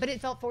liked it, but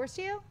it felt forced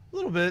to you? A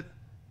little bit.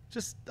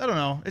 Just, I don't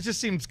know. It just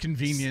seems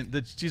convenient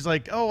that she's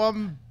like, oh,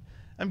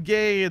 I'm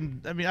gay,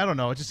 and I mean, I don't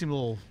know. It just seemed a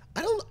little...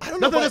 I don't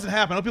know. Nothing doesn't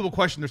happen. I know people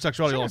question their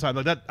sexuality all the time.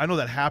 Like that, I know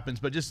that happens,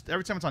 but just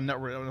every time it's on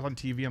network, on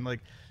TV, I'm like,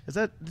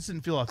 this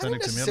didn't feel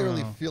authentic to me. I don't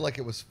necessarily feel like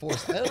it was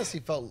forced. I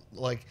honestly felt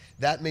like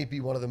that may be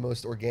one of the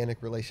most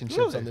organic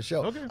relationships on the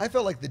show. Okay. I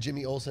felt like the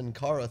Jimmy Olsen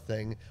Kara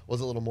thing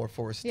was a little more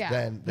forced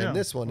than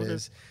this one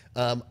is.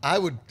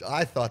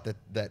 I thought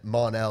that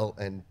Mon-El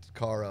and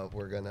Kara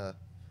were gonna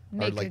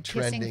make like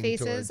kissing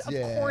faces. Towards,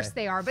 of course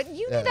they are, but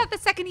you knew that the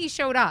second he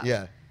showed up.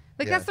 Yeah.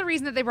 Like, that's the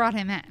reason that they brought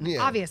him in.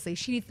 Yeah. Obviously,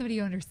 she needs somebody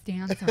who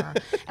understands her.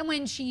 And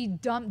when she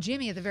dumped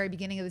Jimmy at the very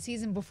beginning of the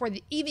season, before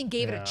they even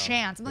gave it a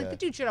chance, I'm like, the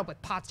dude showed up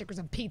with pot stickers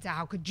and pizza.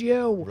 How could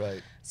you?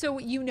 Right. So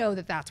you know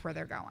that that's where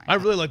they're going. I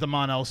really like the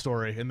Mon-El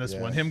story in this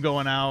one. Him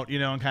going out,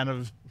 and kind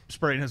of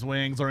spraying his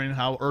wings, learning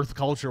how Earth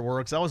culture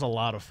works. That was a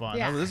lot of fun.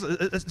 Yeah.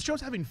 The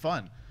show's having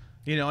fun.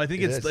 I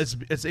think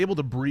it's able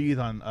to breathe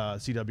on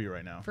CW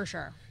right now. For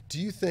sure. Do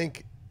you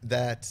think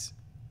that...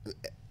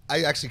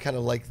 I actually kind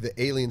of like the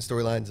alien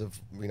storylines of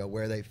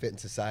where they fit in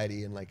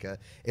society, and like a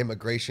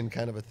immigration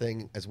kind of a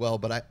thing as well.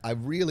 But I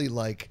really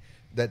like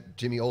that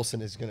Jimmy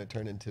Olsen is going to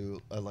turn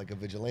into a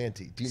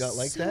vigilante. Do you not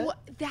like that?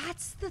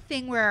 That's the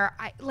thing where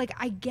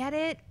I get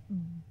it,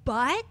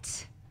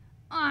 but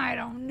I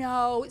don't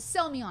know.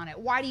 Sell me on it.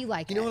 Why do you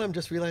like it? You know what I'm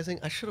just realizing?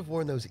 I should have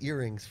worn those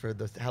earrings for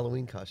the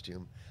Halloween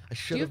costume. I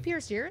should. Do you have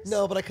pierced ears?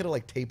 No, but I could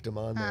have taped them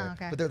on there.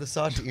 Okay. But they're the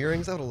Sasha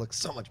earrings. That would look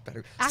so much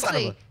better.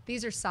 Actually,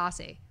 these are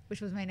saucy. which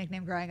was my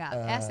nickname growing up.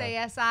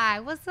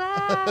 SASI, what's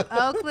up,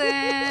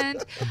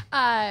 Oakland?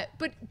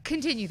 But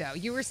continue, though.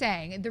 You were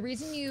saying the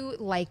reason you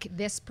like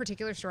this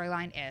particular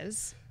storyline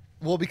is?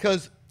 Well,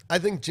 because I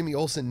think Jimmy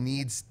Olsen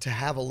needs to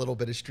have a little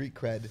bit of street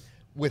cred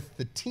with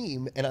the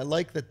team, and I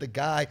like that the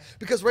guy,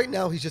 because right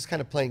now he's just kind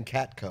of playing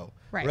Catco.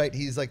 Right.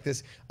 He's like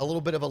a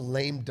little bit of a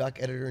lame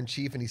duck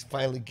editor-in-chief, and he's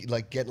finally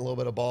like getting a little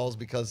bit of balls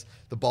because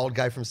the bald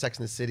guy from Sex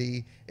and the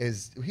City he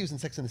was in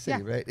Sex and the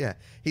City, right? Yeah.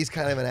 He's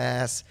kind of an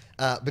ass.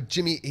 But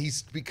Jimmy,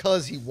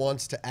 because he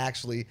wants to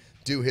actually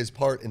do his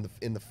part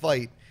in the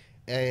fight,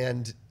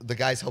 and the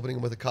guy's helping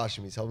him with a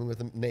costume, he's helping him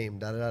with a name,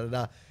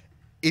 da-da-da-da-da.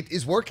 It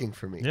is working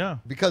for me. Yeah.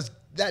 Because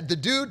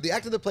the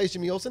actor that plays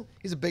Jimmy Olsen,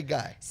 he's a big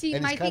guy. See,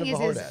 and my he's kind thing of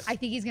a hard is ass. I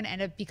think he's going to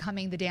end up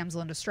becoming the damsel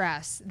in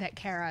distress that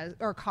Kara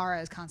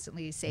is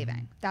constantly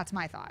saving. That's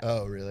my thought.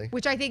 Oh, really?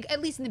 Which I think,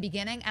 at least in the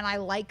beginning, and I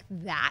like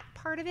that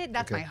part of it.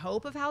 That's my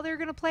hope of how they're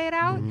going to play it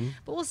out.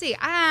 But we'll see.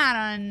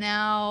 I don't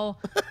know.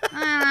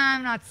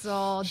 I'm not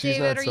sold. She's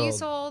David, not are you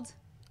sold. sold?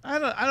 I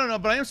don't know,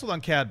 but I am sold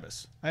on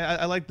Cadmus.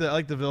 I like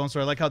the villain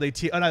story. I like how they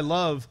and I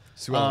love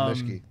Sue Ellen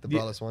Mishke, the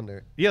Braless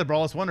Wonder. Yeah, the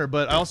Braless Wonder.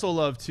 But I also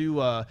love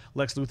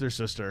Lex Luthor's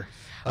sister.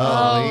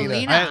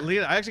 Lena.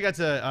 I actually got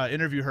to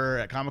interview her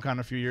at Comic-Con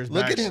a few years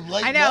back. Look at him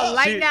lighten I know, up.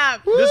 lighten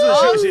up.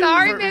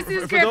 Sorry,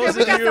 Mrs. For Griffin. those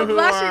We of got you some who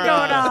blushing are,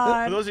 going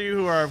on. For those of you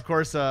who are, of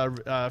course,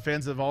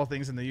 fans of all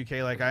things in the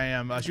UK, like I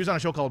am, she was on a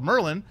show called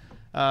Merlin.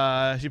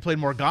 She played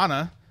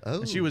Morgana.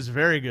 And she was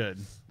very good,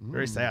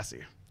 very sassy.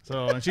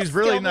 So, and she's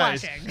really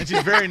nice, and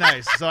she's very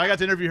nice. So I got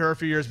to interview her a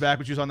few years back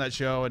when she was on that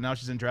show, and now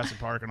she's in Jurassic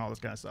Park and all this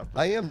kind of stuff.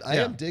 I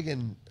am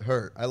digging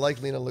her. I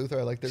like Lena Luthor.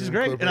 I like that. She's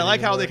great, and I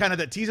like how they kind of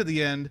that tease at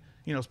the end.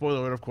 You know, spoiler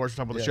alert, of course, we're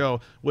talking about the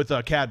show with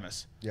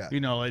Cadmus. Yeah. You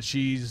know,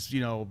 she's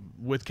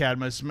with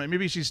Cadmus.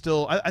 Maybe she's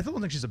still. I don't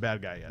think she's a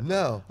bad guy yet.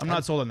 No, I'm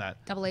not sold on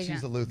that. Double agent.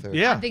 She's a Luthor.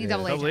 Yeah, I'm thinking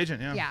double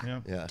agent.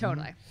 Yeah.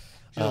 Totally.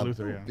 She's a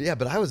Luthor. Yeah. Yeah,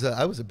 but I was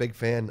a big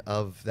fan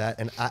of that,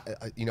 and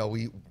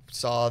we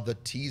saw the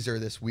teaser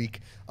this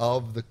week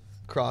of the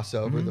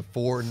crossover, the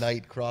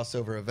 4-night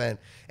crossover event,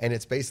 and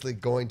it's basically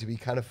going to be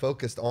kind of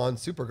focused on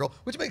Supergirl,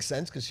 which makes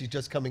sense because she's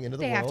just coming into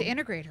the world. They have to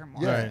integrate her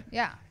more. Yeah.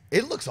 Yeah.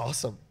 It looks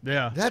awesome.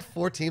 Yeah. That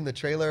 4-team, the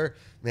trailer,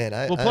 man.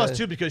 Plus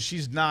too, because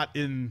she's not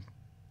in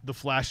the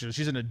Flashes,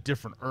 she's in a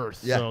different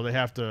Earth, so they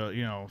have to,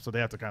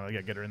 kind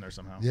of get her in there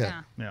somehow.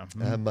 Yeah. Yeah.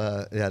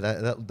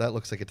 That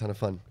looks like a ton of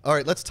fun. All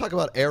right, let's talk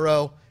about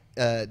Arrow,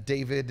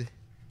 David.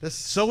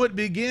 So it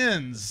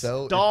begins.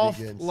 Dolph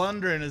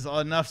Lundgren is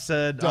enough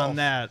said on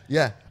that.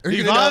 Yeah.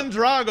 Ivan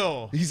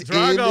Drago.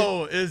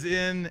 Drago is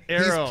in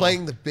Arrow. He's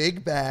playing the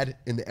big bad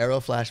in the Arrow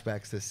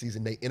flashbacks this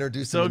season. They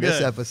introduced him in this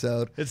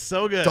episode. It's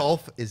so good.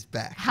 Dolph is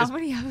back. How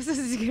many episodes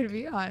is he going to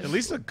be on? At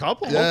least a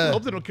couple. Yeah.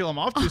 Hope they don't kill him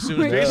off too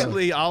soon.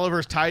 Basically,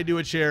 Oliver's tied to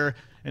a chair,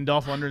 and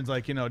Dolph Lundgren's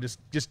like,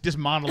 just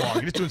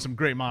monologuing. Just doing some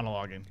great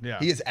monologuing. Yeah.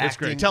 He is it's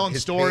great. acting Telling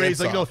his stories.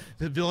 pants off.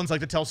 The villains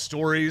like to tell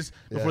stories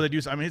before they do.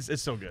 I mean,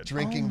 it's so good.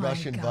 Drinking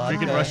Russian vodka.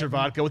 Drinking Russian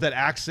vodka with that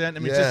accent. I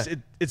mean,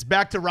 it's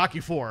back to Rocky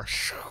IV.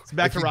 It's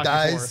back to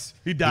Rocky IV.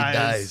 He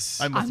dies.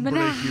 I'm going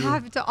to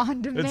have to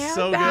on-demand It's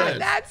so that.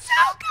 good. That's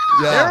so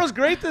good. Yeah. Arrow's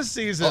great this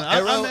season.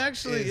 I'm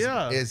actually,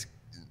 is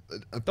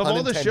of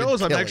all the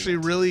shows, I'm actually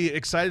really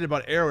excited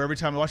about Arrow. Every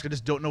time I watch it, I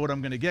just don't know what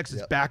I'm going to get because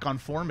it's back on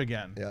form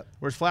again. Yeah.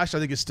 Whereas Flash, I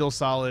think, is still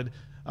solid.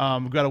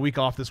 We've got a week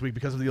off this week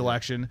because of the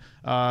election,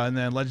 and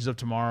then Legends of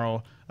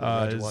Tomorrow.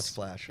 To watch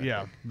Flash.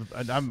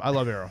 I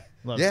love Arrow.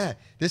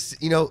 This,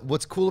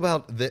 what's cool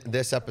about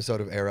this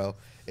episode of Arrow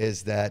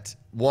is that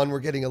we're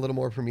getting a little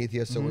more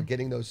Prometheus, so we're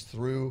getting those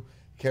through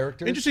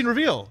characters. Interesting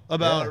reveal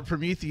about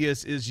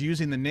Prometheus is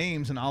using the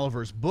names in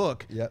Oliver's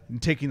book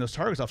and taking those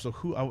targets off. So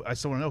I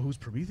still want to know who's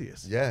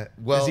Prometheus. Yeah.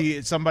 Well, is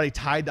he somebody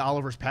tied to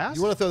Oliver's past?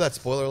 You want to throw that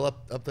spoiler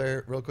up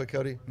there real quick,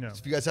 Cody? Yeah. So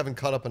if you guys haven't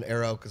caught up on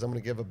Arrow, because I'm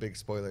going to give a big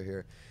spoiler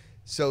here.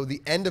 So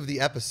the end of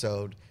the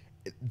episode,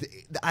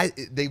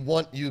 they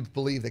want you to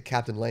believe that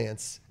Captain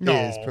Lance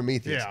is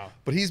Prometheus,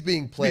 but he's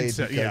being played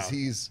because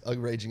he's a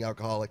raging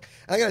alcoholic.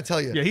 And I got to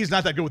tell you, he's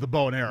not that good with a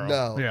bow and arrow.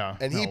 No,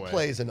 and he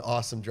plays an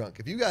awesome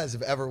drunk. If you guys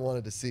have ever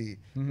wanted to see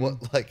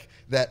what like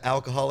that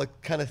alcoholic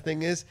kind of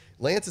thing is,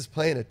 Lance is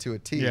playing it to a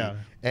T. Yeah.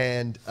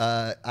 And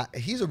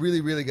he's a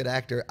really, really good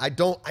actor. I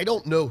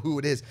don't know who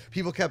it is.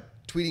 People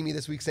kept tweeting me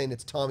this week saying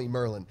it's Tommy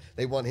Merlin.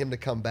 They want him to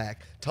come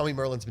back. Tommy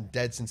Merlin's been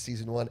dead since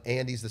season 1,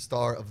 and he's the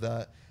star of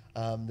the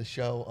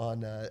show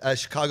on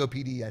Chicago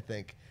PD, I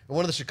think.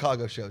 One of the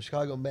Chicago shows.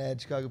 Chicago Med,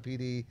 Chicago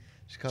PD,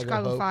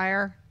 Chicago Hope.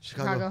 Fire,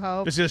 Chicago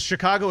Hope. This is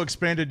Chicago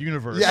Expanded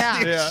Universe.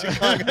 Yeah.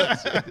 Chicago.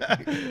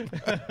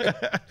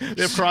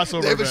 They have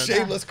crossover events. They have a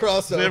shameless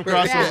crossover. They have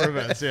crossover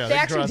events. Yeah, they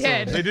actually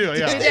did. They do,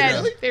 yeah. They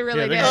did. They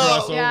really did.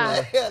 Oh,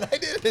 yeah. man, I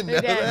didn't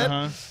know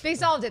that. They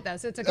solved it, though,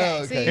 so it's okay.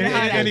 Oh, okay. So you know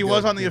how it And he ends.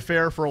 was on The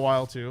Affair for a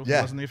while, too. Yeah.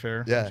 He was on The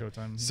Affair. Yeah.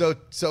 Showtime.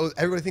 So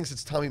everybody thinks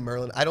it's Tommy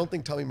Merlin. I don't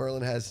think Tommy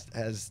Merlin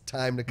has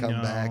time to come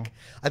back.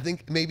 I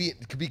think maybe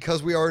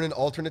because we are in an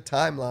alternate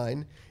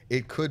timeline,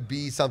 it could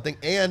be something.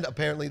 And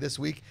apparently this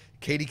week,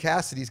 Katie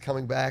Cassidy's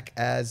coming back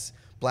as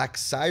Black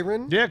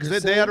Siren. Yeah, because you're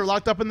they had saying? her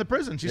locked up in the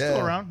prison. She's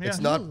still around. Yeah. It's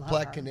not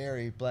Black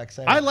Canary, Black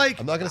Siren. I like.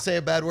 I'm not going to say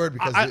a bad word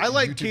because I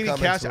like YouTube Katie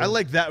comments Cash. were- I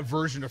like that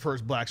version of her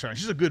as Black Siren.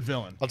 She's a good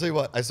villain. I'll tell you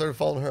what. I started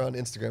following her on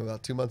Instagram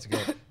about 2 months ago.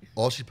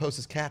 All she posts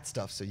is cat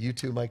stuff, so you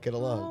two might get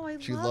along. Oh, I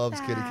she love loves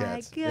kitty that.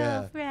 cats.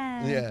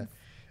 Girlfriends.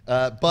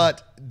 Yeah.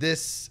 But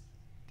this,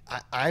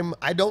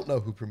 I don't know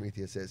who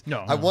Prometheus is. No,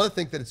 I no. want to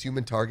think that it's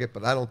Human Target,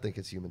 but I don't think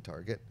it's Human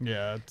Target.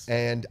 Yeah. It's,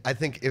 And I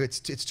think if it's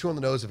too on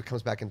the nose if it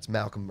comes back and it's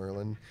Malcolm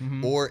Merlin,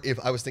 Mm-hmm. or if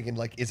I was thinking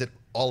like, is it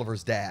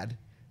Oliver's dad?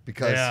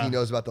 Because Yeah. he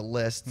knows about the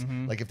list.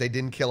 Like if they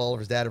didn't kill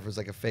Oliver's dad, if it was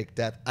like a fake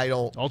death, I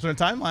don't. alternate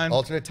timeline.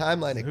 Alternate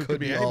timeline. It Who could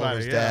be anybody,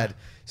 Oliver's yeah. dad.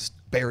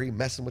 Barry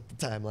messing with the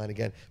timeline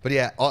again. But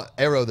yeah,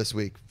 Arrow this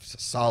week,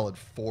 solid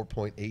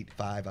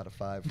 4.85 out of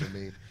 5 for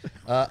me.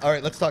 All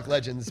right, let's talk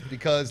Legends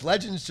because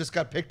Legends just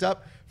got picked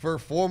up for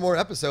 4 more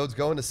episodes,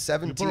 going to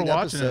 17 People are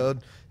watching it. episode.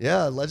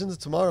 Yeah, Legends of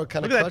Tomorrow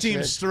kind Look of at that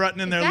team strutting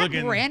in Is there that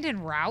looking.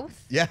 Brandon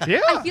Routh? Yeah. Yeah.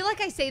 I feel like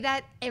I say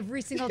that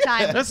every single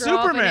time. That's Throw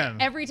up and Superman.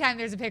 Every time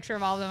there's a picture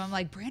of all of them, I'm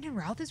like, Brandon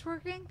Routh is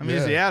working? I mean,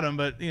 he's Yeah. the Atom,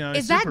 but you know, Is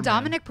it's that Superman.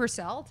 Dominic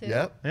Purcell, too?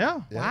 Yep.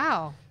 Yeah. Yeah.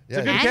 Wow. Yeah,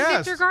 It's a good And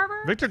cast. Victor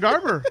Garber? Victor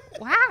Garber.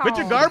 Wow.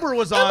 Victor Garber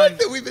was I on. like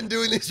that we've been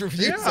doing these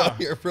reviews Yeah. on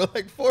here for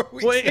like 4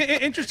 weeks. Well,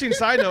 interesting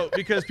side note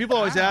because people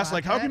always Wow, ask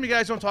like, how come you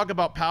guys don't talk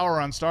about Power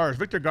on Stars?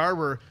 Victor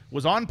Garber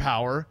was on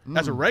Power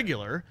as a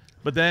regular,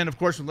 but then of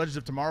course when Legends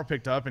of Tomorrow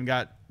picked up and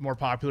got more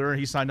popular,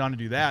 he signed on to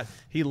do that.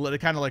 He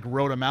kind of like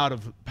wrote him out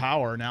of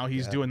Power. Now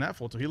he's doing that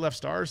full time. He left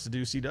Stars to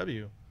do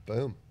CW.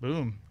 Boom.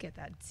 Boom. Get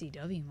that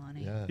CW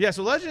money. Yeah. Yeah.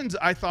 So Legends,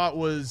 I thought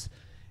was.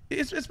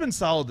 It's been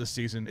solid this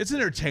season. It's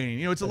entertaining.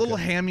 You know, it's a little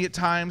hammy at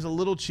times, a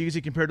little cheesy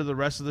compared to the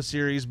rest of the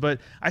series,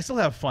 but I still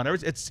have fun.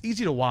 It's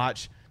easy to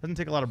watch. Doesn't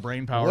take a lot of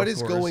brain power. What of is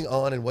course. going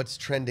on and what's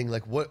trending?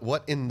 Like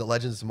what in the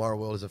Legends of Tomorrow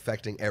world is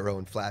affecting Arrow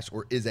and Flash,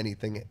 or is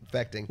anything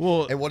affecting?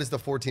 Well- and what is the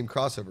 4-team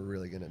crossover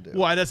really going to do?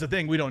 Well, that's the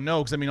thing. We don't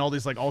know because, I mean, all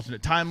these like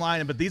alternate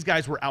timeline, but these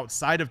guys were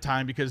outside of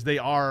time because they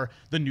are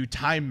the new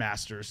time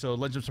masters. So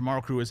Legends of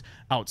Tomorrow crew is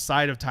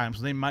outside of time,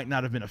 so they might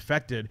not have been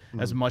affected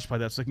as much by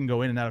that. So they can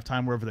go in and out of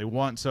time wherever they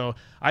want. So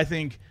I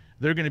think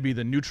they're going to be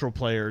the neutral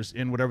players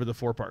in whatever the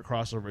 4-part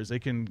crossover is. They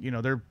can, you know,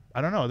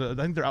 I don't know. I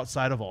think they're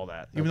outside of all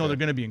that, even though they're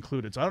going to be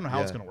included. So I don't know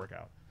how it's Yeah. going to work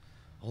out.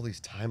 All these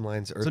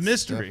timelines. It's a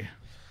mystery.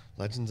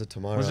 Legends of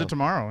Tomorrow. Was it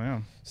tomorrow?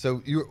 Yeah.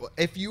 So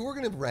if you were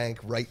going to rank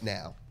right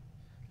now,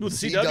 Ooh, the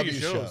CW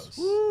shows.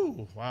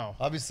 Ooh, wow.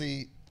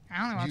 obviously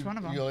I only watched one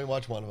of them. You only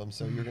watch one of them,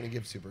 so you're going to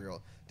give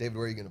Supergirl. David,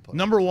 where are you going to put?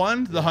 Number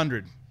 1, The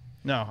 100.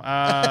 No,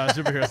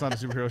 superhero. It's not a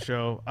superhero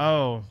show.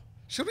 Oh.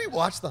 Should we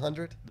watch The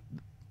 100?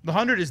 The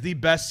 100 is the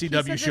best said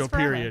CW this show.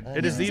 forever. Period. He's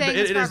It is been the. saying It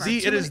this is forever. the.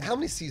 It is. How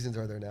many seasons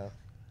are there now?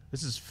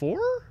 This is 4.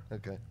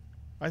 Okay.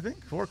 I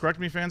think 4. Correct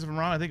me, fans, if I'm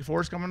wrong. I think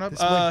 4 is coming up. This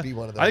might be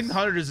one of I think those. the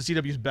 100 is the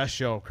CW's best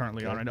show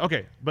currently on right now.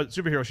 Okay, but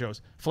superhero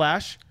shows: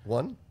 Flash,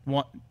 One?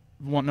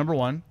 number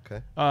 1.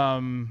 Okay.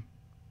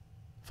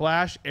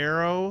 Flash,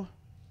 Arrow.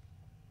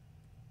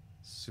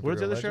 What is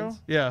the other Legends?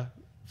 show? Yeah,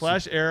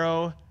 Flash,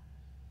 Arrow,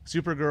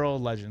 Supergirl,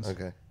 Legends.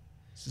 Okay.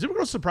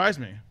 Supergirl surprised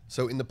me.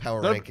 So in the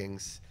power The-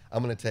 rankings,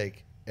 I'm going to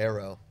take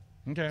Arrow,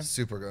 Okay.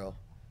 Supergirl,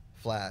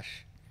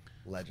 Flash,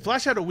 Legends.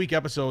 Flash had a weak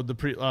episode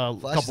Flash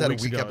couple has had a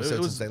weeks week ago. episode It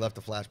was, since they left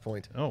the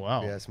Flashpoint. oh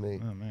wow. If you ask me.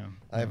 Oh man.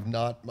 I have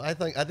not. I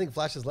think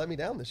Flash has let me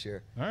down this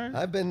year. All right.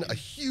 I've been a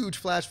huge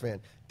Flash fan.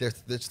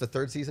 It's the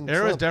 3rd season.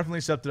 Arrow's slump.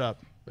 definitely stepped it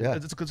up. Yeah.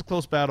 It's a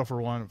close battle for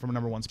a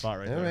number 1 spot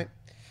right All there. right.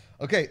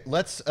 Okay,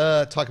 let's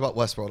talk about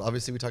Westworld.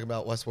 Obviously, we talk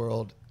about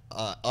Westworld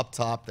up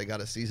top. They got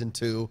a season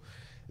 2.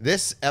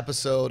 This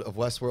episode of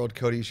Westworld,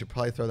 Cody, you should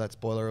probably throw that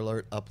spoiler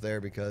alert up there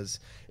because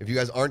if you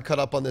guys aren't caught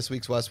up on this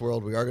week's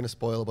Westworld, we are going to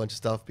spoil a bunch of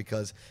stuff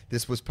because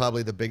this was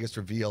probably the biggest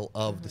reveal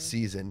of the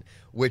season,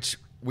 which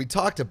we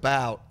talked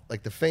about,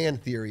 like the fan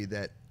theory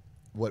that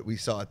what we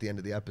saw at the end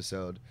of the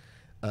episode,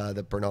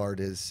 that Bernard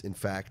is, in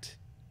fact,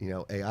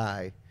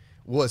 AI,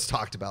 was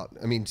talked about.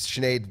 I mean,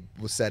 Sinead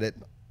said it.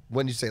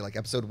 When did you say, like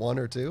episode 1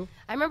 or 2?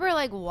 I remember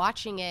like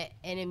watching it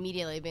and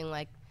immediately being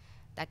like,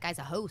 that guy's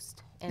a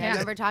host. And I Yeah.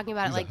 remember talking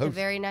about He's it a like the host.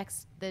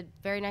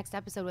 very next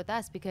episode with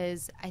us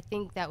because I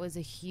think that was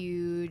a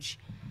huge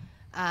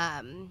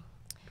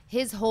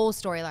his whole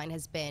storyline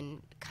has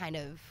been kind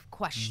of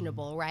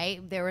questionable,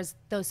 right? There was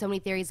so many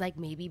theories like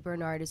maybe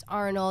Bernard is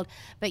Arnold,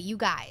 but you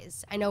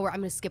guys, I know I'm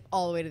going to skip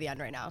all the way to the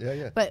end right now. Yeah,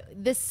 yeah. But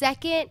the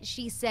second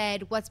she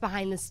said, "What's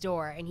behind this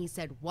door?" and he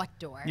said, "What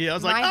door?" Yeah, I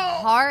was my like,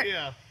 oh, heart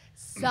yeah.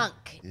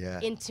 sunk Yeah.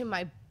 into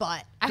my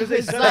butt. I Because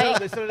was they like,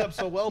 set it up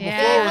so well before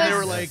Yeah. when it they were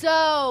was like,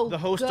 so the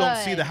hosts good. don't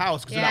see the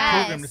house because they're not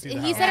programmed to see the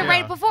house. He said it Yeah.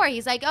 right before.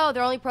 He's like, oh,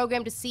 they're only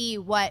programmed to see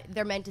what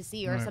they're meant to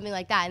see or Right. something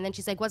like that. And then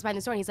she's like, what's behind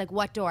this door? And he's like,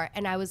 what door?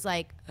 And I was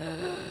like,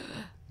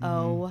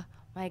 oh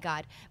my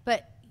God.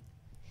 But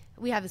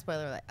we have the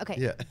spoiler alert. Okay.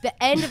 Yeah.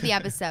 The end of the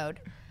episode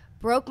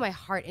broke my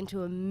heart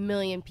into a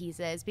million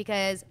pieces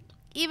because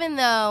even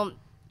though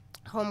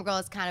Homegirl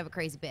is kind of a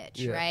crazy bitch,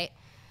 Yeah. right?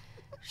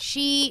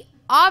 She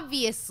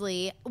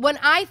obviously, when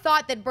I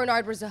thought that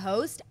Bernard was a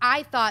host,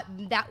 I thought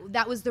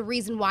that was the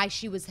reason why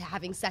she was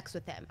having sex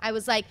with him. I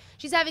was like,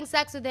 she's having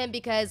sex with him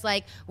because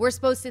like we're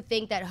supposed to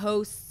think that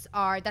hosts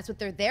that's what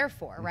they're there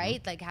for,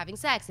 right? Like having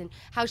sex. And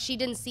how she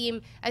didn't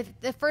seem,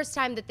 the first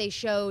time that they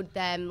showed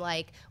them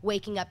like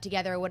waking up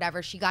together or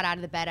whatever, she got out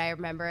of the bed, I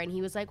remember, and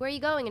he was like, where are you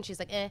going? And she's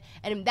like, eh.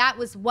 And that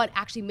was what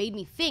actually made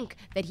me think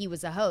that he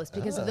was a host,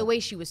 because of the way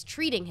she was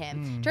treating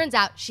him. Turns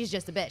out she's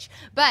just a bitch,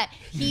 but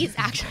he's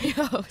actually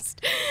a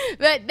host.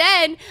 But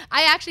then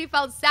I actually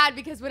felt sad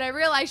because when I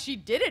realized she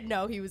didn't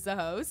know he was a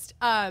host,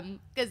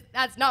 because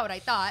that's not what I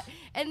thought.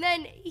 And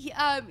then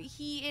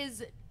he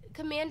is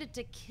commanded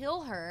to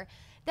kill her.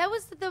 That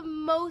was the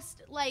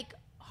most like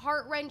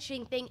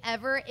heart-wrenching thing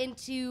ever,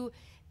 into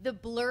the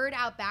blurred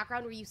out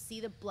background where you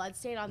see the blood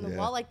stain on the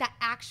wall. Like that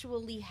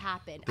actually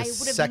happened. I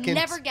would have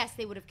never guessed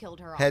they would have killed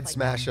her off. Head like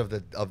smash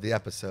that. of the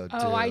episode.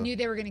 Oh, too. I knew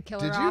they were going to kill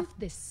her Did you? off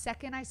the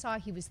second I saw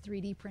he was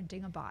 3D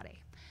printing a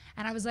body.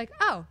 And I was like,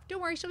 oh,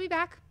 don't worry, she'll be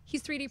back.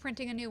 He's 3D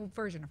printing a new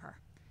version of her.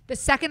 The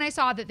second I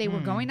saw that they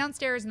were going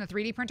downstairs and the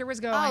 3D printer was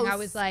going, I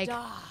was like,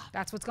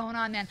 that's what's going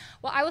on, man.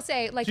 Well, I will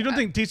say, like, So you don't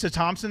think Tessa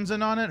Thompson's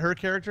in on it, her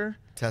character?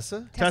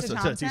 Tessa? Tessa Tessa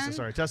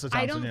Thompson? Thompson.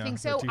 I don't yeah, think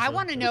so. Tessa. I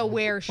want to know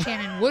where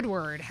Shannon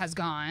Woodward has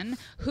gone,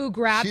 who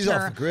grabbed She's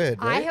her. off the grid,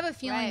 I right? have a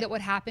feeling Right. that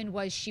what happened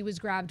was she was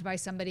grabbed by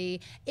somebody.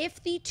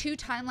 If the two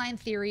timeline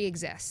theory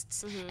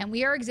exists, and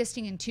we are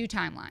existing in two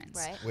timelines,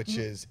 Right. Which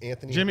is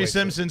Anthony Jimmy Wakefield.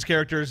 Simpson's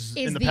character's is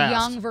in the the past.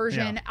 young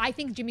version. Yeah. I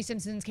think Jimmy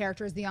Simpson's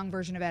character is the young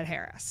version of Ed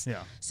Harris.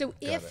 Yeah. So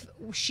if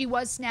she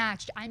was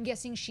snatched, I'm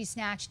guessing she's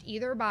snatched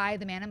either by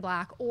the Man in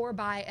Black or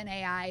by an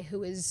AI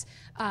who is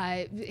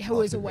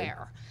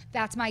aware.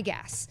 That's my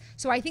guess.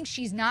 So I think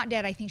she's not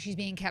dead. I think she's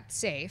being kept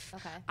safe.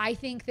 Okay. I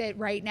think that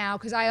right now,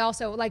 because I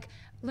also like,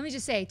 let me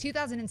just say,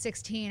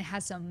 2016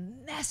 has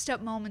some messed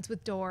up moments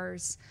with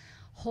doors.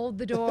 Hold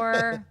the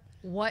door.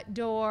 What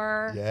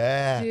door?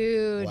 Yeah.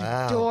 Dude,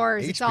 Wow.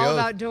 doors. It's all HBO.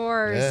 about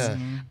doors.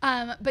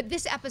 Yeah. But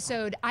this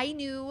episode, I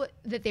knew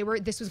that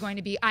this was going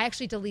to be, I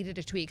actually deleted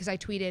a tweet because I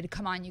tweeted,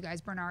 come on, you guys,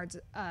 Bernard's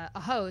a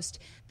host,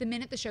 the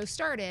minute the show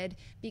started,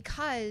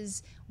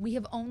 because we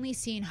have only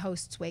seen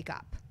hosts wake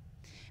up.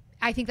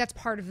 I think that's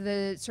part of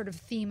the sort of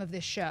theme of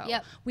this show.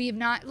 Yep. We have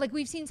not, like,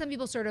 we've seen some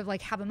people sort of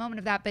like have a moment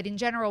of that, but in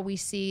general, we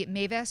see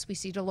Mavis, we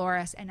see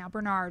Dolores, and now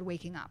Bernard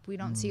waking up. We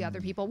don't see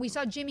other people. We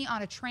saw Jimmy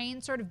on a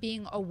train sort of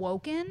being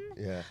awoken,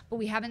 but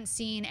we haven't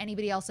seen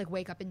anybody else like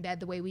wake up in bed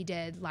the way we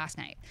did last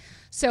night.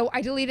 So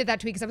I deleted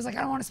that tweet because I was like,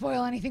 I don't want to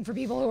spoil anything for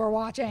people who are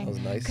watching.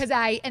 That was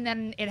nice. And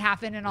then it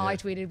happened and all I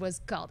tweeted was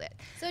called it.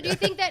 So do you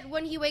think that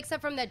when he wakes up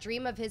from that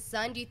dream of his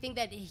son, do you think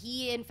that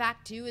he, in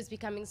fact, too, is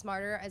becoming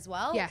smarter as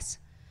well? Yes.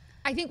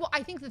 I think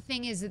the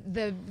thing is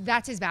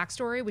that's his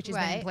backstory, which has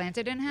been Right.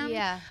 implanted in him.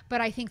 Yeah. But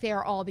I think they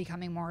are all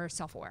becoming more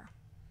self-aware.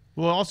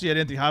 Well, also you had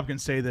Anthony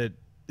Hopkins say that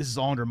this is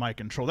all under my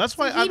control. That's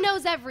why He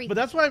knows everything. But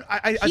that's why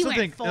I He still went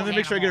think. full Let me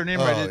make sure I get her name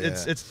Hannibal. right.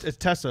 Oh, It's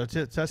Tessa.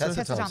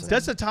 Tessa Thompson.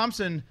 Tessa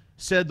Thompson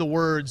said the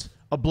words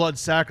 "a blood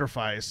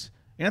sacrifice."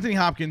 Anthony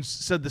Hopkins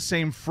said the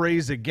same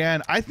phrase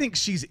again. I think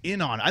she's in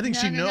on it. I think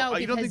she knows. No,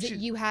 you don't think because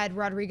she? you had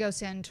Rodrigo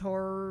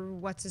Santor,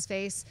 what's his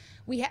face?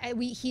 When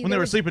they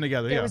were sleeping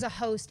together, there yeah. was a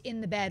host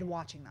in the bed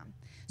watching them.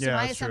 So Yeah,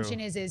 my that's true.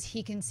 assumption is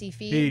he can see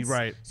feeds.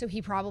 right. So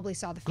he probably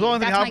saw the feeds. Because all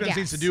Anthony That's my Hopkins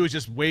needs to guess. do is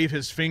just wave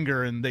his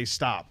finger and they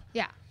stop.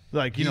 Yeah.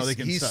 Like they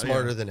can. He's stop,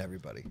 smarter yeah. than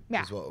everybody.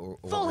 Yeah. Is what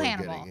Full we're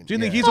Hannibal. getting. Do you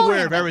think Yeah. he's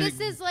aware of But everything?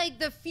 this is like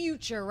the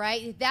future,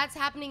 right? That's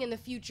happening in the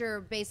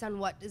future based on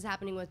what is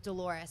happening with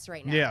Dolores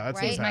right now. Yeah, that's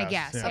right? Is my past,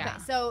 guess. yeah. Yeah.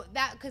 Okay, so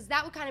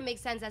that would kind of make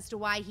sense as to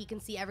why he can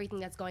see everything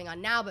that's going on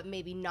now, but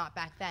maybe not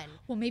back then.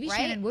 Well, maybe right?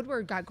 Shannon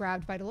Woodward got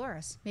grabbed by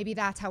Dolores. Maybe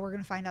that's how we're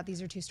going to find out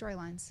these are two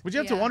storylines. But you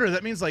have to Yeah. wonder.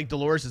 That means like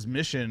Dolores'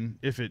 mission,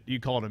 if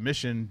you call it a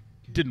mission,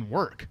 didn't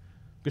work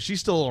because she's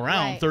still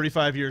around Right.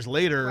 35 years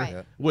later Right.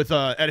 Yeah. with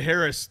Ed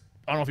Harris.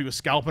 I don't know if he was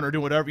scalping or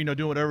doing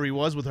whatever he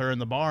was with her in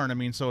the barn. I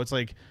mean, so it's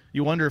like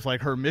you wonder if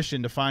like her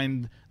mission to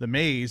find the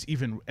maze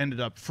even ended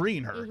up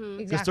freeing her. Mm-hmm.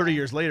 Because Exactly. 30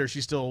 years later,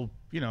 she's still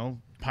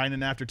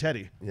pining after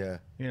Teddy. Yeah.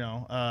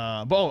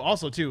 But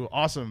also too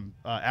awesome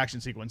action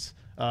sequence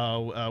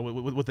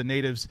with the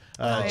natives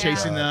yeah.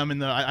 chasing them,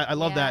 and I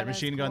love Yeah, that that's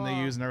machine gun they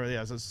cool. use and everything.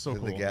 Yeah, so it's so The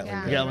cool. Gatling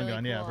Yeah. gun. Gatling Really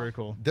gun, yeah, cool. very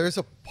cool. There's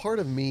a part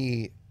of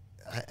me,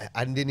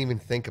 I didn't even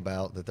think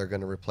about that they're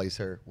going to replace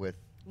her with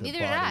the Neither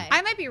body. did I.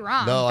 I might be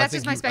wrong. No, I That's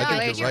think just my you- I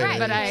think speculation. you're right.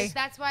 But It is.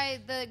 That's why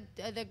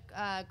the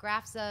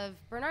graphs of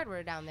Bernard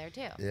were down there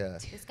too. Yeah.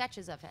 The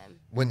sketches of him.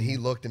 When he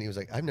looked and he was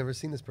like, I've never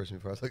seen this person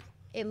before. I was like,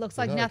 it looks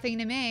like Bernard. nothing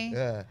to me.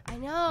 yeah. I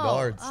know.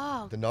 Nards.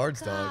 Oh, The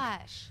Nards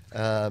gosh.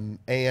 dog.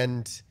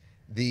 And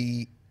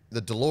the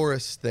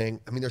Dolores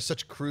thing, I mean, there's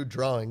such crude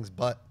drawings,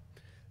 but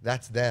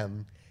that's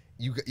them.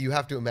 You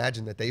have to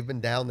imagine that they've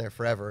been down there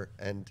forever,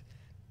 and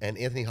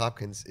Anthony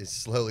Hopkins is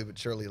slowly but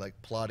surely like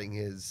plotting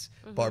his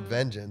barbed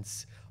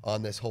vengeance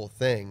on this whole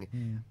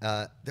thing.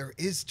 There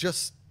is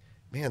just,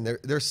 man,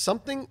 there's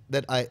something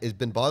that has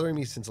been bothering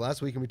me since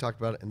last week, and we talked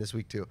about it, and this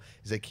week too,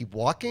 is they keep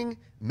walking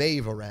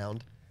Maeve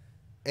around,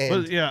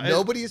 and But, yeah,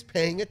 nobody is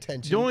paying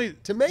attention The only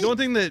to Maeve. the only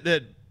thing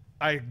that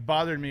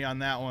bothered me on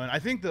that one. I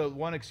think the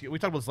one excuse we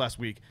talked about this last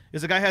week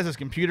is the guy has his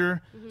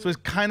computer, so he's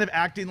kind of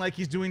acting like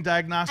he's doing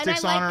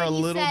diagnostics on her a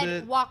little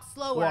bit. Walk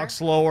slower. Walk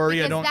slower.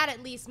 Because yeah, don't. that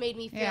at least made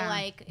me feel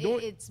like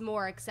it's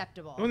more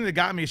acceptable. The one thing that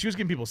got me, she was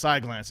giving people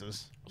side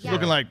glances. She's Yeah.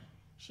 looking like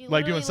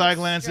doing side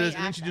glances, straight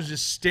and then at she them. was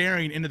just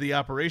staring into the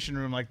operation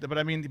room like that. But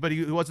I mean,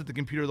 he was at the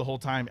computer the whole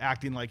time,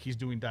 acting like he's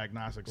doing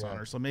diagnostics on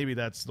her. So maybe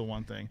that's the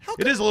one thing.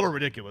 It is a little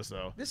ridiculous,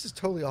 though. This is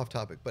totally off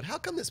topic, but how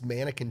come this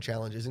mannequin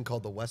challenge isn't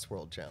called the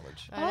Westworld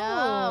challenge? I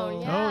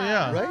know, yeah. Oh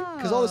yeah. Right?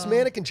 Because all this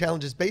mannequin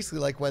challenge is basically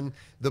like when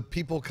the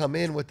people come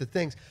in with the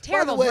things.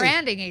 Terrible By the way,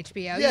 branding,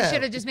 HBO. You yeah,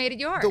 should have just made it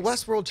yours. The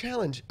Westworld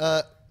challenge.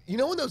 You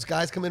know when those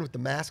guys come in with the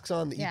masks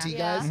on, the Yeah. ET Yeah.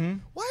 guys?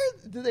 Why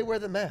do they wear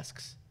the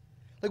masks?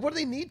 Like, what do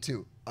they need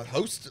to? A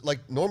host,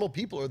 like normal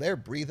people are there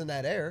breathing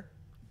that air.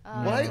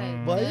 Why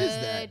is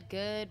that?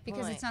 Good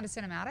because point. it's not a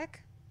cinematic.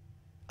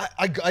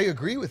 I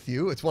agree with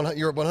you.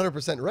 You're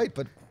 100% right,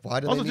 but why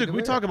do Also, they need to we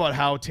wear talk it? about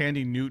how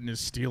Tandy Newton is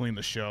stealing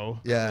the show.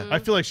 Yeah. I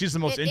feel like she's the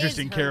most It is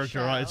interesting her character.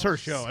 show. It's her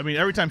show. I mean,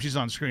 every time she's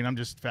on screen, I'm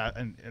just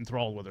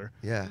enthralled with her.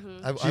 Yeah.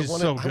 I She's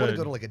want so to good.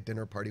 go to like a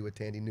dinner party with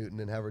Tandy Newton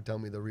and have her tell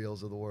me the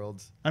reels of the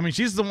worlds. I mean,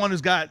 she's the one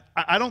who's got.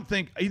 I don't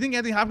think. You think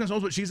Anthony Hopkins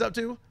knows what she's up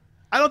to?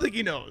 I don't think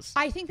he knows.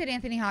 I think that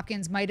Anthony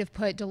Hopkins might have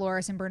put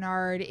Dolores and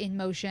Bernard in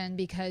motion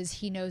because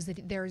he knows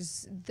that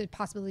there's the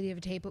possibility of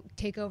a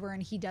takeover,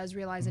 and he does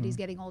realize that he's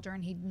getting older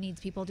and he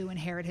needs people to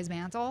inherit his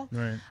mantle.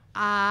 Right.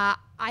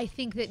 I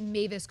think that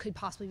Mavis could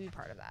possibly be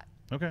part of that.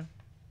 Okay.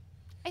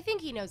 I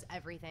think he knows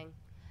everything.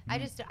 I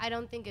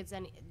don't think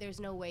there's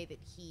no way that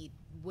he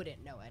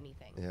wouldn't know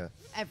anything. Yeah.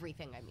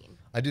 Everything, I mean.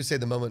 I do say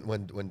the moment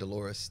when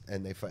Dolores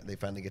and they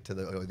finally get to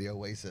the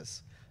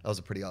Oasis. That was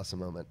a pretty awesome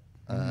moment.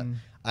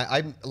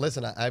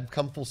 I've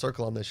come full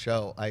circle on this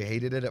show. I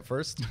hated it at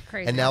first,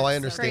 Crazy. and now I So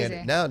understand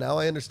crazy. it. Now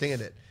I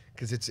understand it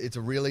because it's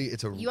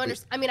You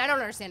understand? I mean, I don't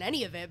understand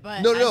any of it,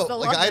 but No. I still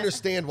Like love I it.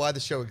 understand why the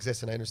show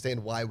exists, and I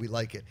understand why we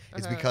like it.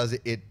 It's because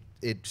it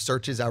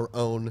searches our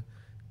own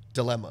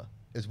dilemma.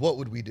 Is what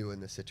would we do in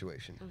this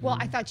situation? Well,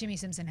 I thought Jimmy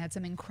Simpson had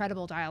some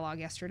incredible dialogue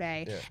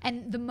yesterday. Yeah.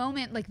 And the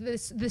moment, like the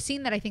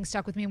scene that I think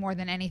stuck with me more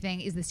than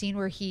anything is the scene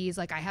where he's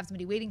like, I have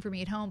somebody waiting for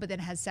me at home, but then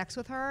has sex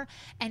with her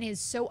and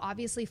is so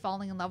obviously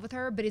falling in love with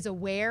her, but is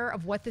aware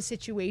of what the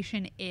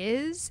situation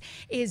is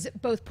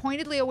both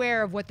pointedly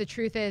aware of what the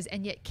truth is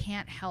and yet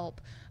can't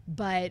help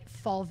but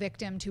fall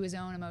victim to his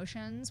own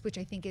emotions, which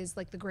I think is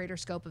like the greater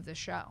scope of this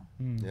show.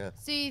 Yeah.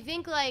 So you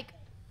think like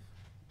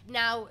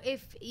now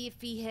if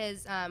he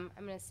has I'm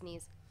gonna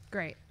sneeze.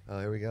 Great. Oh,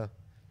 here we go.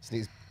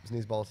 Sneeze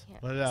balls.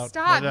 Let it out.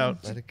 Stop. Let it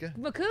out. Let it go.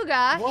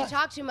 Macuga. If you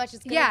talk too much,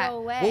 it's gonna Yeah. go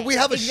away. Well, we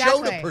have a show to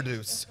Exactly.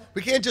 produce.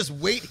 We can't just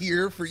wait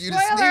here for you to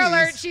Spoiler sneeze.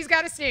 alert, she's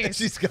got to sneeze.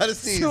 She's got to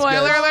sneeze. Spoiler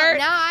guys. alert.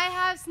 Now I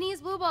have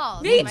sneeze blue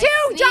balls. Me My too.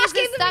 sneeze Josh is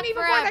gave them to stuck me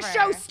before the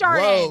forever. show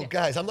started. Whoa,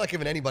 guys, I'm not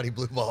giving anybody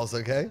blue balls,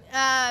 okay?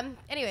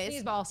 Anyways.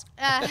 Sneeze balls.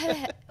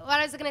 What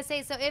I was gonna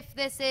say, so if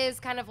this is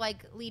kind of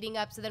like leading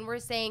up, so then we're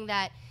saying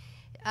that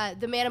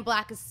the Man in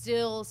Black is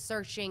still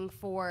searching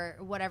for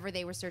whatever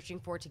they were searching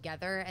for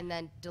together, and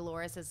then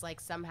Dolores has like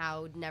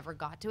somehow never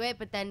got to it.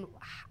 But then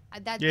Yeah,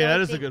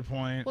 that is a good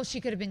point. Well, she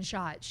could have been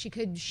shot. She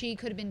could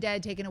have been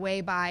dead, taken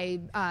away by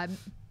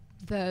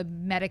the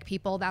medic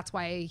people. That's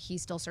why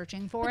he's still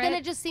searching for But it. then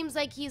it just seems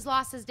like he's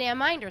lost his damn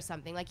mind or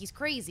something. Like he's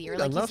crazy or Dude,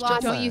 like I he's love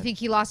lost. Joe Don't you Biden. think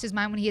he lost his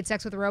mind when he had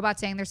sex with a robot,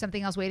 saying there's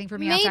something else waiting for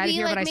me outside of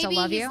here, but I still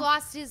love he's you?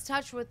 lost his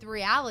touch with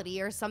reality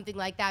or something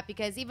like that.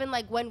 Because even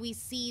like when we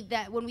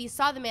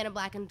saw the Man in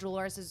Black and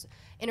Dolores'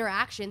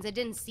 interactions, it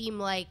didn't seem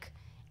like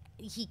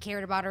he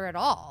cared about her at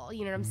all.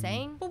 You know what I'm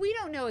saying? But we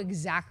don't know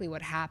exactly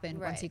what happened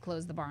once Right. he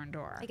closed the barn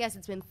door. I guess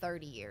it's been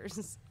 30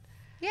 years,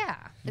 Yeah.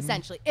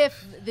 essentially,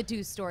 if the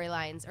two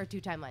storylines or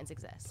two timelines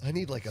exist. I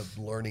need like a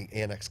learning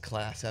annex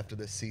class after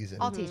this season.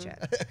 I'll teach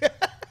it.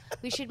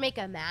 We should make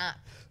a map.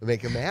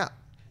 Make a map.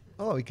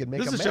 Oh, we could make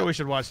This a is a map. show we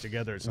should watch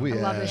together. At some point.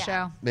 I love Yeah. this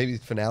show. Maybe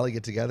finale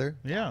get together.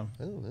 Yeah.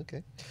 Oh,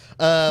 okay.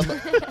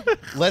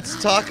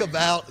 Let's talk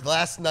about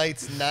last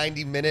night's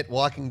 90-minute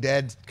Walking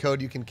Dead.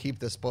 Code, you can keep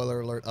the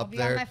spoiler alert I'll up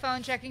be on there. my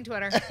phone checking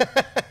Twitter.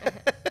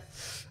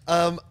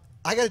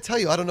 I got to tell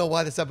you, I don't know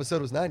why this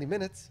episode was 90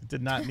 minutes. It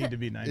did not need to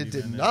be 90 It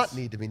minutes. did not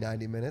need to be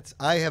 90 minutes.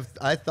 I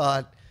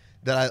thought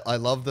that I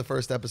loved the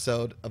first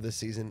episode of this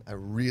season. I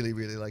really,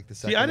 really liked the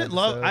second See, I didn't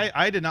love. episode.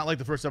 I did not like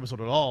the first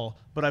episode at all,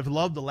 but I've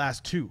loved the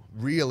last two.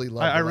 really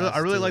loved I the really last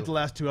two. liked the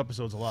last two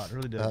episodes a lot. I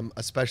really did.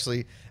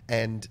 Especially,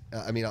 and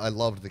I mean, I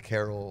loved the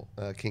Carol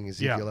King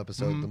Ezekiel Yeah.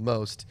 episode the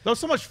most. that was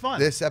so much fun.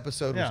 This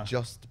episode Yeah. was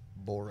just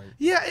boring.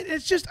 Yeah,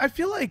 it's just I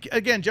feel like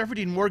again Jeffrey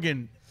Dean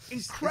Morgan,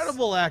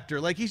 incredible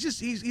actor. Like he's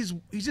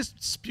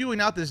just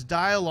spewing out this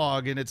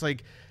dialogue, and it's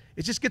like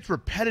it just gets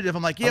repetitive.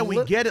 I'm like, yeah,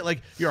 we get it.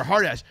 Like, you're a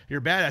hard ass, you're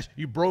a badass,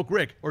 you broke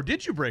Rick, or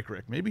did you break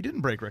Rick? Maybe you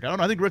didn't break Rick. I don't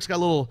know. I think Rick's got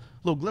a little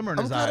glimmer in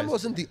his eyes. I'm glad I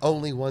wasn't the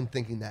only one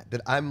thinking that.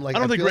 That I'm like, I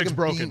don't think feel Rick's like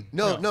broken.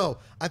 No.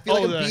 I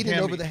feel like I'm beating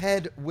over the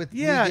head with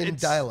Negan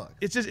dialogue.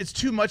 It's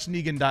too much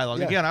Negan dialogue.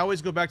 Yeah. Again, I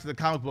always go back to the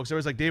comic books. I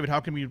was like, David, how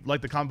can we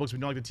like the comic books? We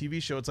don't like the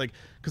TV show. It's like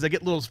because I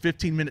get little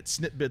 15-minute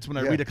snippets when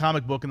I read a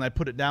comic book and I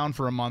put it down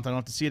for a month. I don't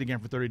have to see it again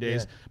for 30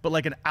 days. But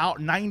like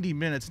 90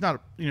 minutes,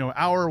 not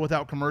hour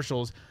without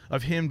commercials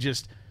of him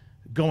just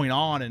going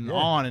on and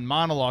on and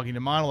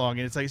monologuing.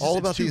 It's like it's all just,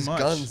 about these much.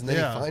 guns, and then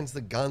he finds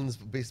the guns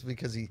basically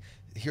because he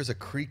hears a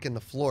creak in the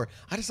floor.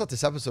 I just thought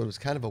this episode was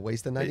kind of a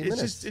waste of 90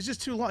 minutes. It's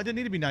just too long. It didn't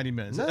need to be 90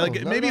 minutes. No, like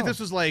no, maybe no. if this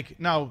was like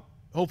now,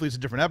 hopefully it's a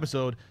different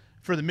episode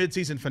for the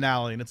mid-season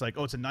finale, and it's like,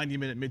 oh, it's a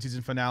 90-minute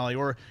mid-season finale,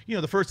 or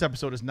the first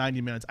episode is 90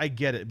 minutes. I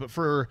get it, but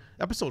for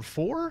episode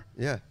 4,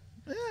 yeah,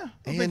 I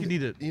don't think you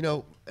need it.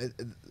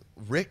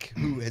 Rick,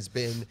 who has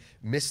been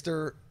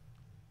Mr.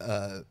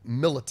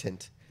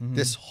 Militant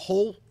this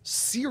whole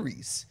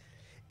series,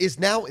 is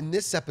now in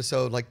this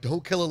episode like,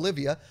 don't kill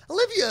Olivia.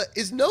 Olivia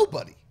is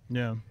nobody.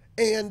 Yeah.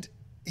 And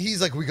he's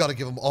like, we got to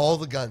give them all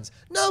the guns.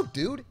 No,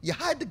 dude, you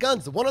hide the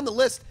guns. The one on the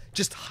list,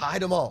 just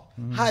hide them all.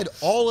 Hide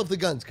all of the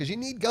guns, because you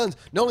need guns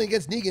not only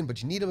against Negan, but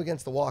you need them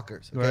against the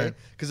walkers, okay?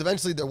 Because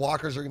eventually the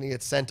walkers are going to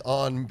get sent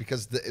on,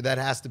 because that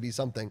has to be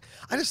something.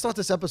 I just thought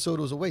this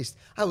episode was a waste.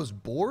 I was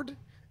bored.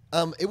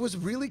 It was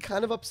really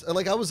kind of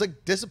like I was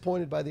like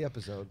disappointed by the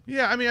episode.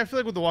 Yeah, I mean, I feel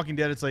like with The Walking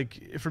Dead, it's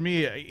like, for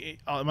me,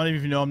 many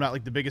of you know I'm not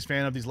like the biggest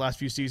fan of these last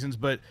few seasons,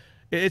 but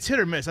it's hit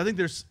or miss. I think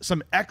there's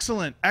some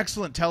excellent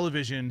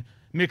television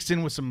mixed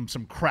in with some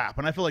crap,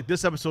 and I feel like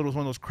this episode was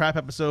one of those crap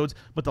episodes,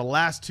 but the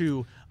last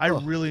two I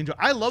really enjoy.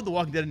 I love The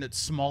Walking Dead in its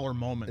smaller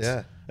moments.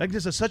 Yeah, I think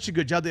this is such a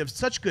good job. They have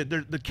such good.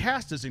 The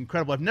cast is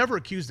incredible. I've never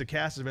accused the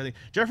cast of anything.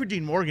 Jeffrey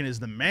Dean Morgan is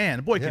the man.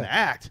 The boy can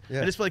act.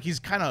 I just feel like he's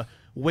kind of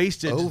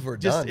wasted.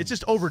 Overdone. It's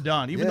just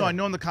overdone. Even though I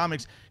know in the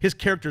comics his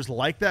character's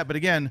like that, but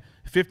again,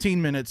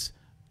 15 minutes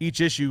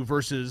each issue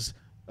versus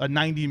a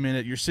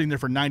 90-minute. You're sitting there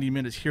for 90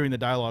 minutes hearing the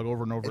dialogue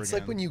over and over again. It's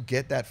like when you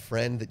get that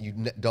friend that you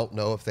don't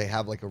know if they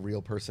have like a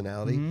real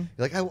personality. You're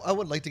like, I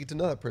would like to get to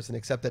know that person,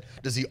 except that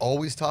does he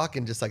always talk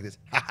and just like this?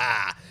 Ha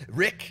ha,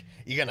 Rick,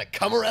 you're gonna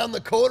come around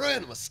the corner and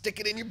I'm gonna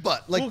stick it in your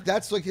butt. Like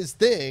that's like his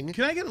thing.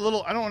 Can I get a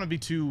little? I don't want to be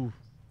too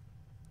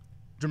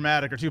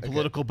dramatic or too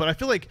political, but I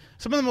feel like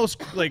some of the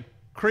most like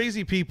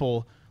crazy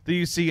people that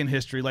you see in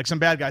history, like some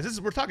bad guys.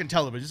 We're talking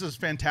television. This is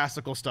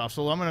fantastical stuff.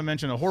 So I'm going to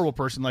mention a horrible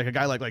person, like a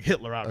guy like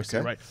Hitler, obviously,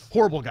 right?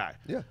 Horrible guy.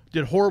 Yeah.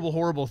 Did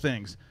horrible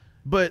things.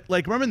 But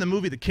like, remember in the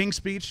movie The King's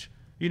Speech?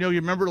 You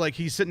remember like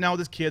he's sitting down with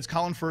his kids,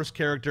 Colin Firth's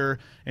character,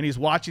 and he's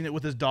watching it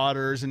with his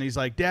daughters, and he's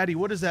like, "Daddy,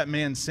 what is that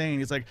man saying?"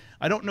 He's like,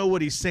 "I don't know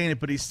what he's saying,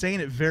 but he's saying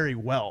it very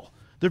well."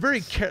 They're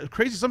very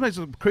crazy. Sometimes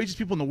the craziest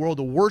people in the world,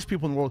 the worst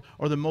people in the world,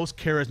 are the most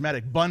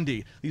charismatic.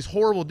 Bundy, these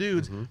horrible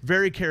dudes,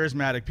 very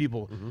charismatic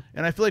people.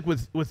 And I feel like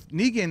with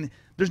Negan,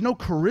 there's no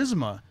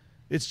charisma.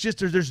 It's just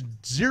there's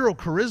zero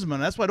charisma,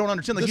 and that's why I don't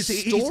understand. Like the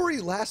story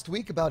last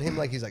week about him,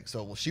 like he's like,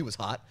 well, she was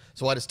hot,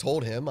 so I just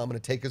told him I'm going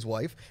to take his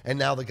wife, and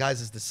now the guy's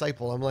his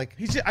disciple. I'm like,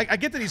 I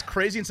get that he's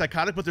crazy and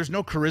psychotic, but there's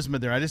no charisma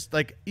there. I just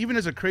like, even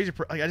as a crazy,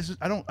 I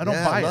don't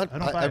buy it.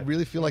 I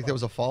really feel like there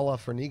was a fall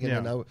off for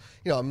Negan,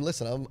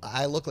 and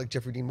I look like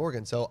Jeffrey Dean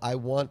Morgan, so I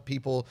want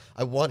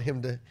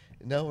him to.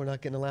 No, we're not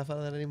getting a laugh out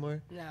of that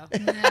anymore. No.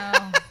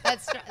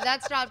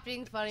 That stopped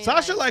being funny.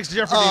 Sasha likes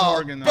Jeffrey Dean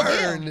Morgan. Though.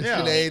 Burn,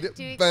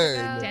 Sinead,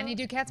 burn. Danny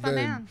Duquette's my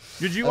man.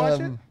 Did you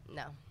watch it?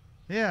 No.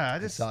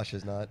 Yeah,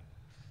 Sasha's not.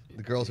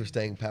 The girls are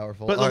staying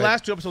powerful. But the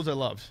last 2 episodes I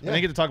loved. I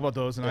didn't get to talk about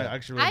those, and I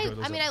actually really enjoyed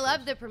those. I mean, I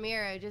love the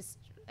premiere.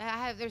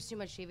 There's too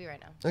much TV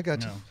right now. I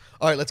got you.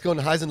 All right, let's go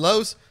into highs and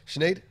lows.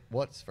 Sinead,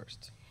 what's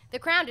first? The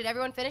Crown. Did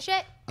everyone finish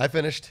it? I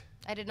finished.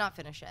 I did not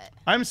finish it.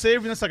 I'm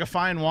savoring this like a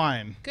fine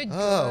wine. Good.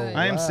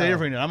 I am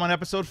savoring it. I'm on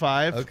episode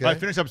 5. Okay. I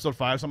finished episode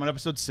 5, so I'm on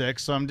episode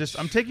 6. So I'm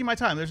taking my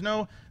time. There's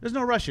no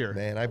rush here.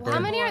 Man, I burned. Well, how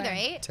many are there?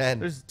 8? 10.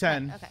 There's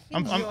 10. Okay.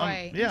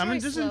 I'm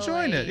just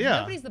enjoying it. Yeah.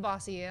 Nobody's the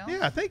boss of you.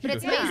 Yeah, thank you. But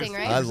it's amazing,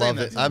 right? I love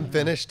it. I'm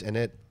finished, and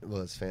it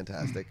was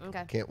fantastic.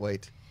 Okay. Can't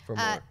wait for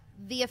more.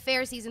 The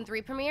Affair season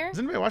 3 premiere. Does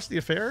anybody watch The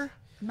Affair?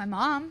 My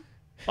mom.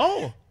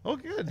 Oh,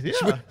 good. Yeah.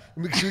 Should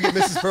we get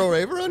Mrs.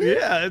 Perl-Raver on here?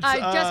 Yeah, it's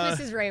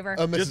just Mrs. Raver.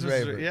 Oh, Mrs.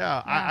 Raver.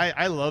 Yeah,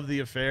 I love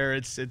The Affair.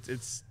 It's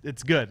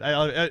good.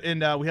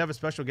 And we have a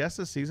special guest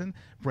this season,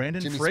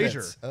 Brandon Jimmy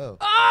Fraser. Smits. Oh.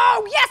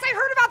 Oh, yes, I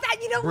heard about that.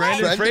 You know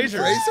Brandon what? Fraser.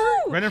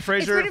 Brandon It's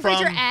Fraser Brandon from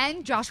Fraser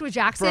and Joshua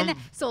Jackson. from-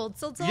 Sold.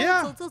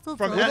 Yeah, Sold.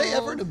 from- Were they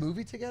ever in a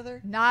movie together?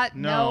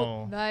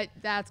 No.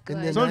 That's good.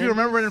 then- Some of you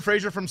remember Brandon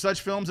Fraser from such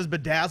films as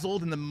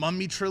Bedazzled and the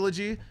Mummy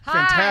trilogy. Hi.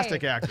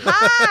 Fantastic actor.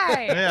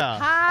 Hi. Yeah.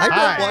 Hi.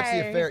 I don't watch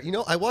The Affair.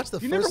 I watched the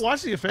You first. never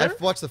watched The Affair?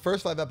 I've watched the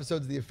first 5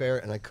 episodes of The Affair,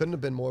 and I couldn't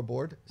have been more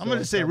bored. I'm going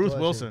to say Ruth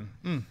Wilson.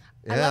 Yeah,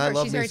 I love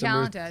her. She's me very some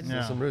Ruth. talented. Me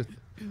Yeah. some Ruth.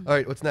 All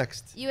right, what's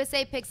next?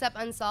 USA picks up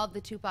Unsolved,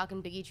 the Tupac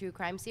and Biggie true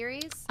crime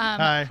series.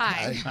 Hi.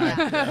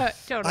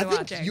 Totally I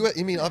think watching.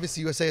 you mean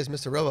obviously USA is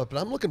Mr. Robot,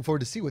 but I'm looking forward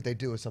to see what they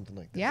do with something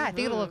like that. Yeah, I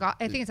think it'll look. I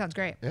think it sounds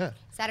great. Yeah.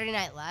 Saturday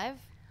Night Live.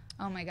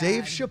 Oh my god.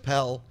 Dave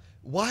Chappelle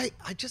why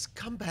I just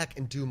come back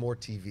and do more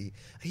TV.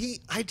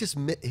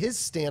 His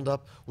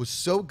stand-up was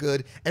so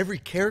good. Every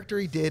character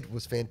he did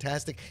was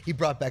fantastic. He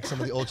brought back some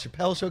of the old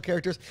Chappelle Show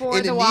characters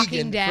For The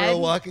Walking Dead. For a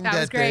Walking That Dead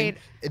was great.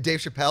 thing. Dave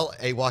Chappelle,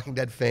 a Walking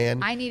Dead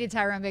fan. I needed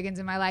Tyrone Biggins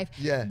in my life.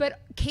 Yeah.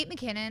 But Kate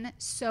McKinnon,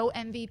 so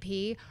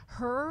MVP.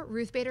 Her,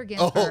 Ruth Bader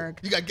Oh, Ginsburg.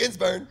 you got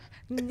Ginsburg.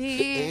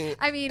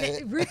 I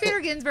mean, Ruth Bader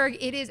Ginsburg,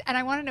 it is, and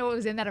I want to know what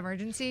was in that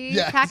emergency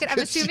Yeah, packet. I'm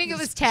because assuming it she's-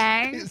 was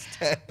Tang. it's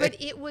Tang.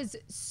 But it was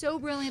so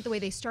brilliant the way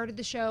they started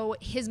the show.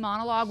 His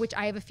monologue, which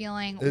I have a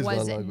feeling His was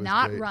monologue was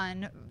not great.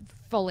 run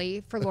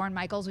fully for Lorne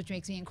Michaels, which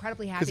makes me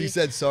incredibly happy. Because he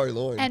said, sorry,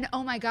 Lauren. And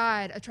oh my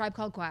God, A Tribe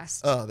Called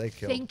Quest. Oh, they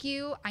killed. Thank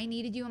you. I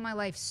needed you in my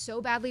life so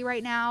badly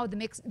right now.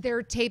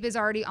 Their tape is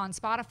already on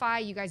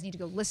Spotify. You guys need to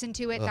go listen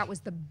to it. That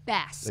was the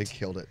best. They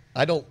killed it.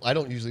 I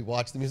don't usually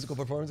watch the musical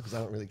performance because I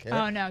don't really care.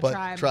 Oh no,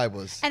 but Tribe.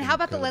 was. And how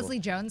about the incredible. Leslie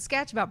Jones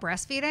sketch about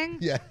breastfeeding?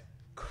 Yeah.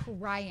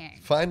 Crying.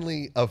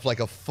 Finally, of like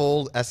a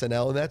full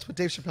SNL, and that's what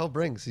Dave Chappelle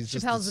brings. He's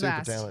just a Chappelle's the super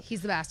best. talent.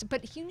 He's the best.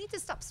 But you need to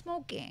stop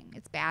smoking.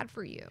 It's bad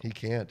for you. He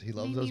can't. He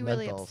loves Made those me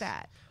really menthols.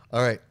 upset.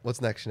 All right,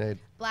 what's next, Sinead?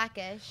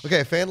 Blackish. Okay,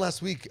 a fan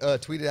last week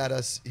tweeted at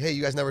us, hey,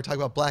 you guys never talk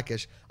about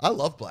Blackish. I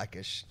love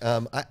Blackish.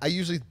 I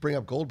usually bring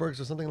up Goldbergs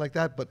or something like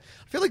that, but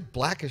I feel like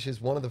Blackish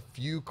is one of the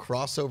few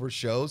crossover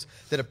shows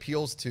that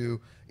appeals to,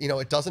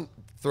 it doesn't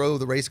throw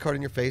the race card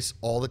in your face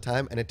all the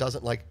time, and it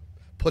doesn't, like,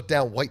 put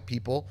down white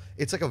people.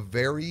 It's, like, a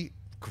very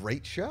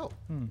great show.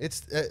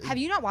 It's Have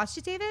you not watched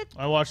it, David?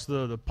 I watched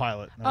the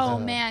pilot. Oh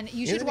man,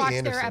 you should Anthony watch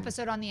Anderson. their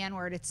episode on the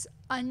N-word. It's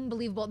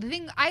unbelievable. The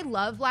thing I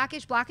love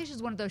Blackish. Blackish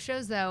is one of those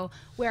shows though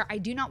where I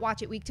do not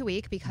watch it week to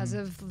week because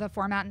of the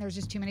format and there's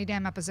just too many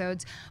damn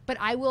episodes. But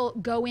I will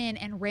go in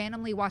and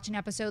randomly watch an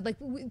episode. Like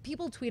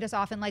people tweet us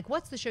often like,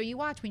 "What's the show you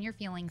watch when you're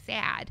feeling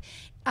sad?"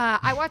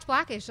 I watch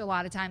Blackish a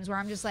lot of times where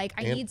I'm just like,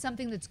 I need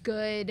something that's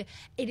good.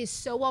 It is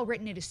so well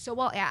written. It is so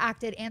well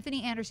acted.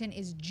 Anthony Anderson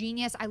is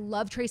genius. I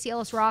love Tracy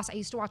Ellis Ross. I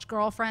used to watch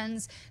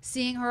Girlfriends.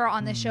 Seeing her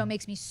on this show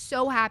makes me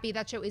so happy.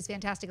 That show is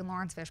fantastic. And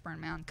Lawrence Fishburne,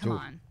 man, come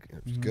on.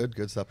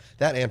 Good stuff.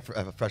 That and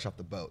Fresh Off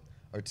the Boat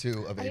are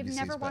two of I have ABC's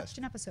never best. watched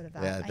an episode of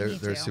that. Yeah, I they're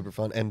need to. super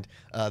fun. And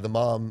the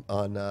mom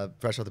on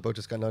Fresh Off the Boat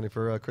just got nominated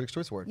for a Critics'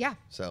 Choice Award. Yeah.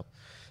 So, all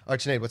right,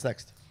 Sinead, what's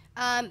next?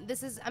 I'm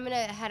gonna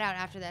head out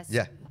after this.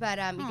 Yeah. But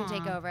you can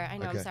take over. I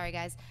know. Okay. I'm sorry,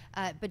 guys.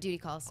 But duty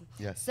calls.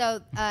 Yes. So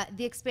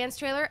the Expanse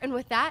trailer, and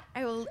with that,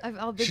 I'll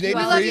bid Sinead you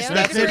DeFries, all adieu.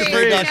 that's Sinead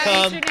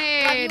SineadDeFries.com.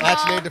 Sinead.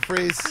 That's all. Sinead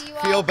DeFries. See you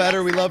all Feel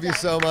better. next We love you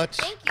Wednesday. so much.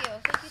 Thank you.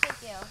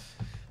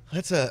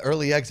 That's an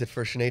early exit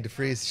for Sinead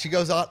DeFries. She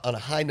goes out on a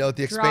high note.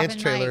 The Dropping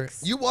Expanse trailer.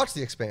 mics. You watched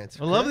The Expanse.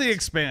 I love correct? The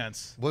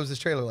Expanse. What was this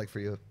trailer like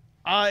for you?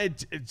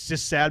 It's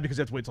just sad because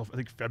I have to wait till I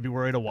think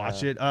February to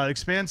watch it.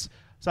 Expanse,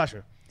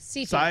 Sasha.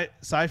 Sci-fi.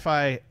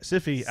 Sci-fi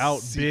Sci-Fi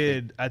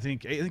outbid. I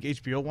think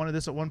HBO wanted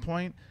this at one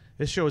point.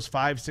 This show is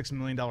 $5-6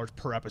 million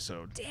per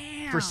episode.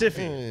 Damn. For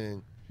Sci-Fi.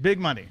 Mm. Big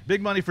money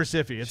for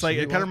Sci-Fi. It's like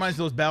you it kind of watch- reminds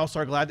me of those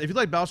Battlestar Galactica. If you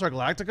like Battlestar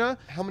Galactica,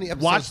 How many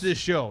episodes? watch this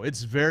show.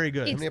 It's very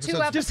good. It's many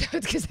 2 episodes?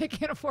 episodes because they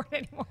can't afford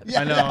any more.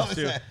 Yeah, I know. that was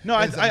too. it. No,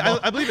 It's a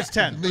I believe it's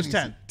 10. It was minis.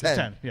 10. It's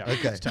 10. Yeah.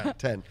 Okay. It's 10.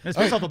 10. And it's based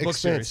All right, off the book Expanse.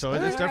 series, so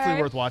it's definitely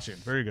Alright. worth watching.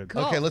 Very good.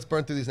 Cool. Okay, let's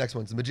burn through these next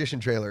ones. The Magician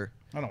trailer.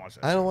 I don't watch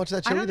that. I don't watch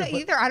that show I don't know either.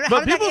 either. I don't, But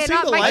how did that people get seem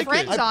out? to My like it.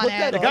 friends I on put it.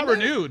 that It got on there.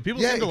 renewed.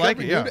 People Yeah, seem to it like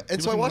got it. Yeah. renewed.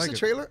 And so I People watched seem the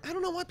to like trailer. I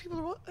don't know why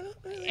people are.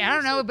 I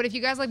don't know, but if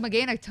you guys like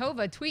Magana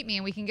Tova, tweet me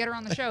and we can get her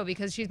on the show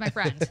because she's my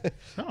friend.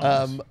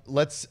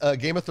 Let's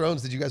Game of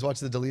Thrones. Did you guys watch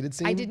the deleted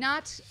scene? I did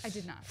not.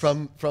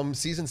 From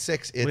season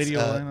 6. It's Lady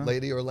Olenna.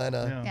 Lady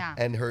Olenna Yeah.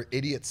 and her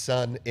idiot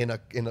son in a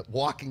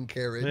walking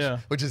carriage, Yeah.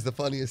 which is the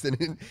funniest.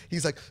 And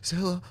he's like,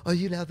 "So are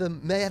you now the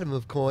Madam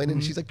of Coin?"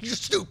 And she's like, "You're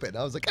stupid."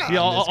 I was like, Yeah, I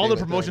miss all the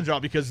Game of promotions Thrones.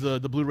 dropped because the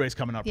Blu-ray's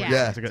coming up. Yeah,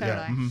 Yeah. It's a good-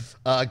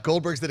 totally.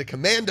 Goldberg's did a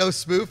Commando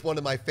spoof, one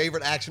of my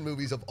favorite action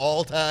movies of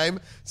all time.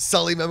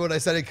 Sully, remember when I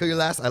said I'd kill you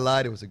last? I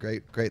lied. It was a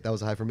great. That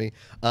was a high for me.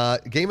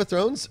 Game of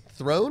Thrones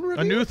throne reveal.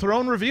 A new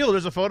throne reveal.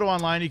 There's a photo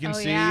online you can Oh,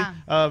 see yeah.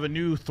 of a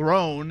new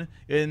throne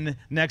in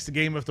next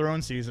Game of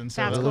Thrones season.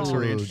 So That's it looks cool.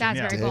 very interesting. That's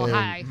yeah. very cool. Damn.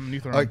 Hi. New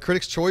throne. All right,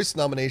 Critics' Choice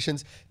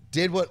nominations.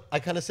 Did what I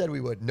kind of said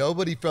we would.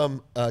 Nobody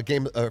from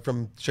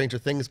from Stranger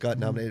Things got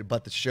nominated,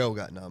 but the show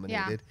got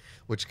nominated,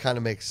 which kind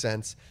of makes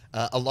sense.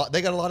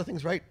 They got a lot of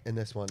things right in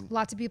this one.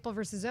 Lots of People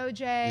versus OJ.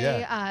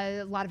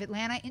 Yeah. A lot of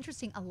Atlanta.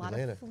 Interesting. A lot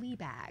Atlanta. of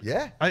Fleabag.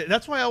 Yeah.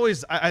 That's why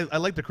I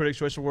like the Critics'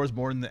 Choice Awards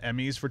more than the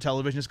Emmys for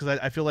television, because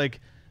I feel like,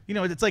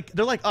 it's like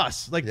they're like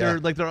us, like Yeah.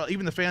 they're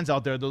even the fans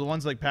out there. They're the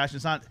ones like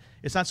passionate.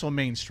 It's not so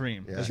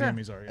mainstream as Sure. the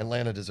Emmys are. Yeah.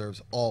 Atlanta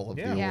deserves all of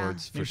the Yeah.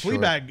 awards I mean, for sure.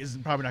 Fleabag is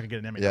probably not gonna get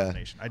an Emmy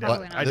nomination. I doubt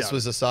Probably it. not. I This doubt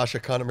was it. a Sasha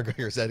Conor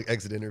McGregor's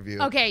exit interview.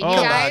 Okay, you Oh.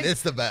 Come guys. on,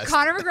 it's the best.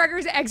 Conor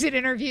McGregor's exit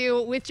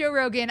interview with Joe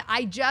Rogan.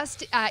 I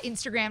just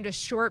Instagrammed a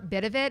short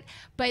bit of it,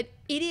 but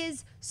it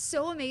is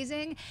so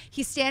amazing.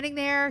 He's standing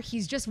there.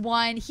 He's just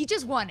won. He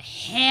just won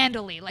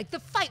handily. Like the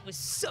fight was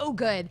so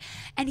good,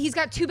 and he's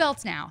got 2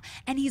 belts now.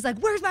 And he's like,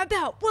 "Where's my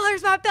belt?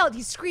 Where's my belt.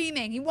 He's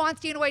screaming. He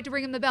wants Dana White to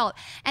bring him the belt.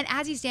 And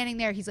as he's standing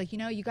there, he's like, you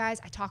know, you guys,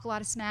 I talk a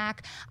lot of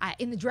smack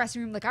in the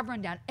dressing room. Like, I've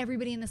run down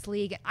everybody in this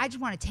league. And I just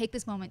want to take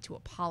this moment to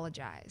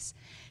apologize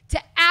to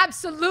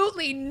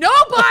absolutely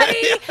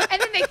nobody.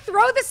 And then they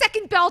throw the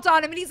second belt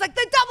on him, and he's like,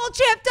 the double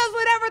champ does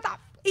whatever the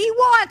he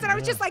wants. And I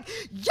was just like,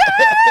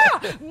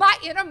 yeah, my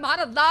inner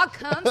monologue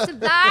comes to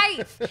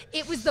life.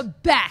 It was the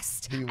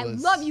best. I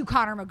love you,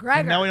 Conor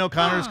McGregor. And now we know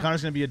Connor's going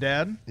to be a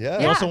dad. Yeah.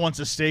 He also wants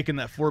a stake in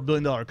that $4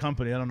 billion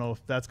company. I don't know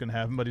if that's going to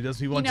happen, but he does.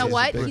 He wants. You know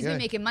what? He's He's been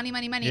making money.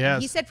 Yes.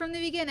 And he said from the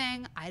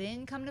beginning, I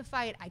didn't come to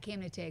fight. I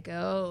came to take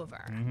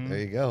over. There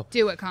you go.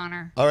 Do it,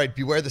 Connor. All right,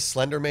 beware the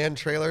Slender Man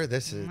trailer.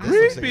 This looks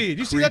creepy. like a Did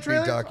you see that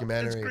trailer?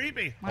 documentary. It's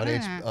creepy. On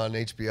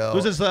HBO.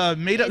 There's this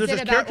made up. Is There's it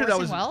this about character that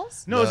Orson was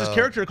Welles? no. There's this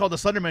character called the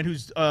Slender Man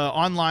who's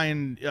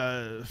online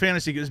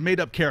fantasy is made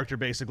up character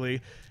basically,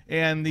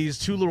 and these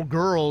two little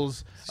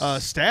girls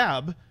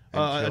stab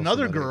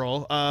another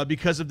girl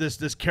because of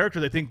this character.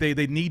 They think they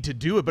need to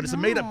do it, but it's a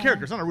made up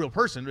character. It's not a real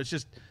person.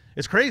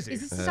 It's crazy.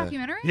 Is this a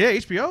documentary? Yeah,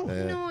 HBO.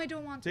 No, I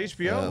don't want It's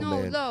this. HBO.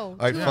 No, man. low. All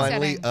right, Too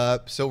finally,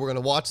 upsetting. so we're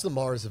gonna watch the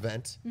Mars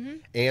event,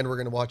 and we're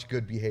gonna watch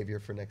Good Behavior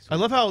for next week. I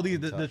love how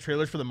the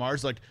trailers for the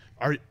Mars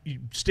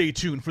stay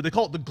tuned for, they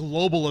call it the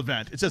global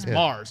event. It says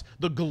Mars,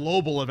 the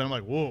global event. I'm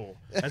like, whoa,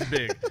 that's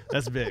big.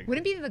 That's big.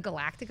 Wouldn't it be the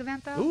galactic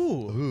event, though?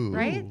 Ooh.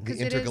 Right? The 'Cause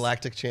it is-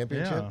 Intergalactic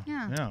Championship.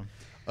 Yeah.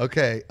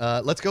 Okay,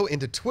 let's go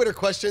into Twitter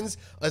questions.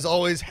 As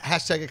always,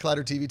 hashtag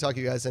 @ColliderTV Talk.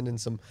 You guys send in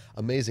some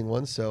amazing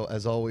ones. So,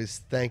 as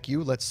always, thank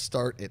you. Let's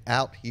start it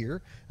out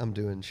here. I'm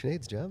doing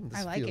Sinead's job. This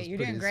I like feels it. You're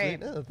pretty doing great.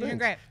 sweet. Oh, You're doing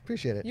thanks. great.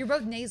 Appreciate it. You're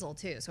both nasal,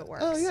 too, so it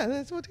works. Oh, yeah,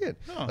 that's what's good.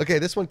 Oh. Okay,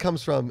 this one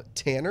comes from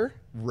Tanner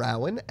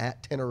Rowan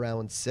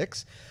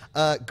 @TannerRowan6.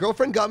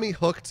 Girlfriend got me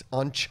hooked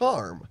on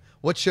Charm.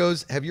 What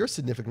shows have your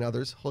significant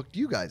others hooked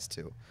you guys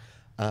to?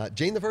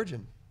 Jane the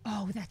Virgin.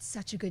 Oh, that's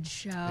such a good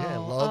show. Yeah, I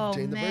love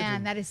Jane the Virgin.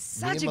 Man, that is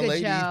such Me a and good my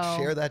lady show.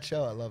 share that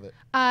show. I love it.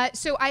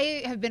 So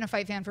I have been a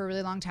fight fan for a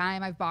really long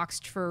time. I've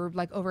boxed for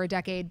like over a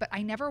decade, but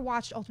I never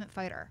watched Ultimate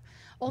Fighter.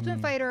 Ultimate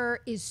Fighter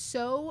is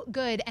so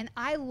good, and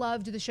I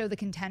loved the show The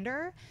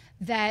Contender.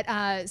 That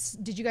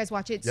did you guys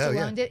watch it? Yeah, Stallone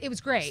yeah. did. It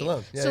was great.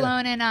 Stallone, yeah,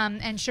 Stallone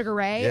and Sugar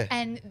Ray Yeah.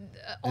 and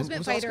Ultimate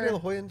was Fighter. Oscar De La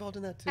Hoya involved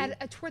in that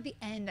too? Toward the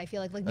end, I feel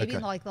like maybe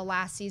in Okay. the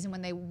last season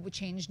when they would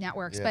change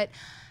networks, Yeah. but.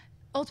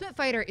 Ultimate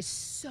Fighter is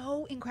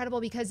so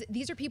incredible because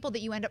these are people that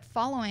you end up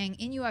following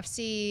in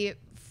UFC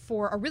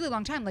for a really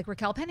long time, like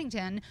Raquel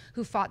Pennington,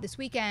 who fought this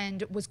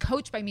weekend, was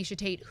coached by Miesha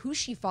Tate, who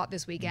she fought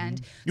this weekend.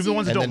 You're the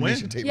ones that and don't then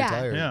win. Miesha Tate Yeah.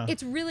 retired. Yeah.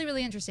 It's really,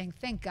 really interesting.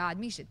 Thank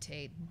God, Miesha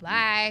Tate.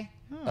 Bye.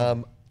 I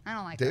don't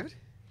like David?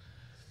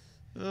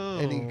 Oh.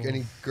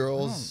 Any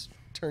girls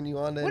turn you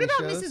on to her. What any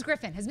about shows? Mrs.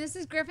 Griffin? Has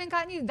Mrs. Griffin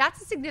gotten you?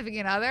 That's a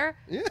significant other.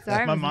 Yeah.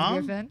 Sorry, My Mrs. mom?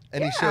 Griffin.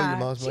 Any show your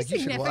mom's She's like, you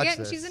should watch significant.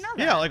 this. She's another.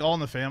 Yeah, like All in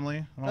the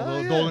Family,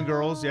 yeah. Golden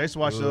Girls. Yeah, I used to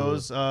watch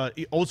those.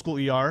 Old school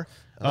ER.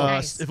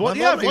 Nice. If, My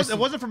yeah, mom if used to- it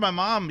wasn't for my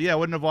mom, I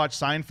wouldn't have watched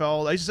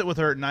Seinfeld. I used to sit with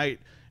her at night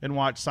and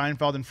watch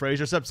Seinfeld and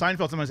Frasier. Except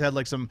Seinfeld sometimes had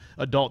like some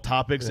adult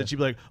topics that she'd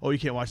be like, "Oh, you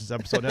can't watch this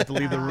episode. I have to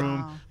leave the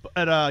room."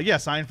 But yeah,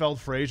 Seinfeld,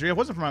 Frasier. If it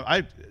wasn't for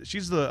my,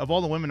 she's of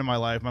all the women in my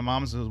life, my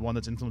mom's the one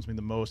that's influenced me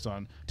the most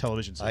on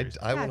television series.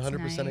 I That's 100%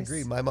 nice.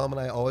 agree. My mom and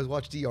I always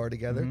watched DR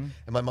together, and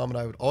my mom and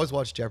I would always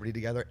watch Jeopardy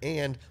together.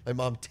 And my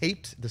mom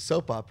taped the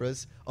soap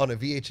operas on a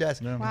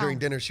VHS. And during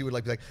dinner, she would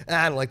be like,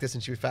 I don't like this,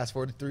 and she would fast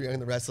forward through Young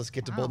and the Restless,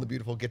 get to Bold and the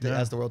Beautiful, get to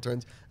As the World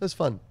Turns. It was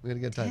fun. We had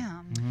a good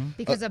time. Damn.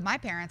 Because of my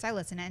parents, I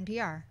listen to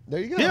NPR. There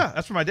you go. Yeah,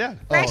 that's for my dad.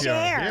 Fresh Yeah,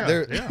 air. yeah,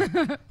 There,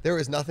 yeah. there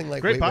is nothing like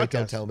Great Wait,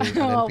 Don't podcast. Tell Me. on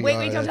Oh, NPR. Wait,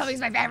 Don't Tell That's- Me is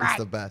my favorite. It's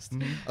the best.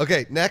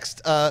 Okay,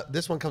 next.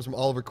 This one comes from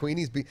Oliver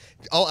Queen.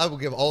 I will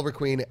give Oliver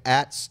Queen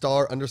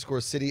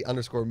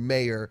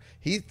 @star_city_mayor.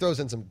 He throws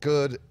in some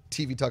good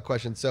TV talk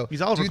questions. So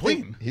He's Oliver do you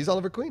think- Queen. He's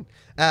Oliver Queen.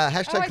 Oh, I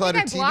Hashtag think Collider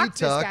I TV blocked this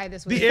talk. guy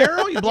this week. The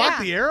arrow? You blocked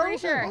Yeah, the arrow? pretty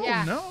sure, Oh,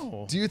 yeah.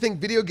 no. Do you think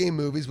video game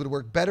movies would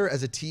work better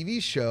as a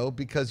TV show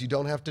because you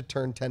don't have to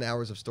turn 10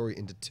 hours of story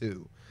into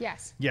 2?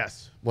 Yes.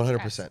 Yes.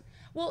 100%.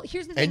 Well,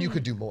 here's the thing. And you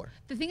could do more.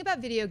 The thing about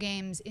video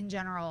games in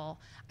general,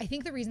 I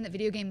think the reason that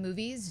video game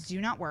movies do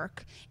not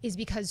work is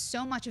because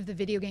so much of the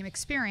video game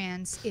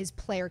experience is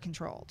player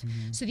controlled.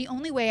 So the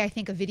only way I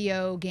think a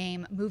video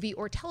game movie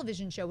or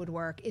television show would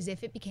work is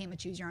if it became a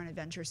choose your own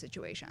adventure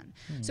situation.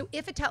 So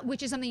if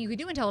which is something you could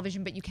do in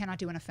television but you cannot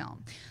do in a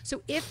film.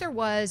 So if there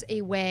was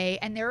a way,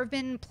 and there have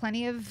been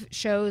plenty of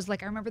shows,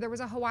 like I remember there was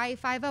a Hawaii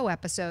 5-0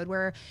 episode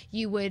where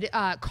you would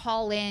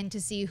call in to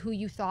see who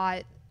you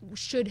thought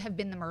should have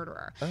been the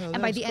murderer.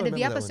 And by the end of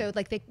the episode,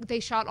 like they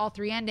shot all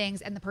 3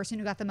 endings, and the person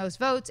who got the most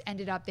votes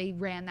ended up, they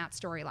ran that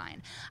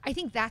storyline. I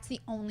think that's the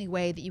only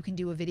way that you can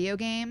do a video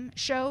game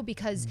show,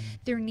 because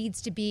there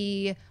needs to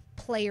be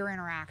player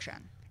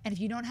interaction. And if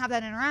you don't have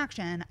that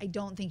interaction, I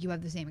don't think you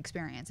have the same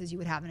experience as you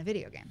would have in a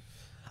video game.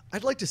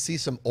 I'd like to see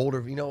some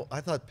older, I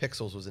thought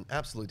Pixels was an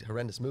absolutely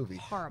horrendous movie.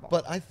 Horrible.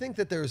 But I think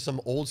that there's some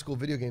old school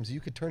video games that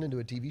you could turn into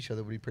a TV show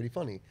that would be pretty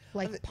funny.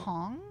 Like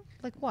Pong?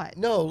 Like what?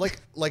 No,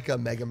 like a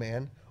Mega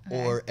Man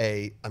or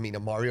a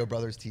Mario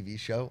Brothers TV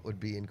show would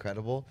be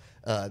incredible.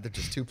 They're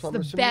just two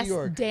plumbers The from New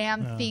York. best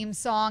damn theme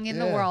song in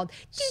the world.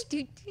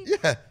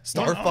 Yeah,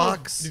 Star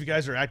Fox. If you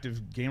guys are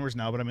active gamers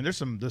now, but I mean,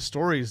 the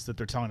stories that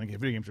they're telling in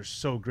video games are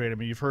so great. I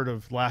mean, you've heard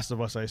of Last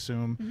of Us, I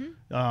assume.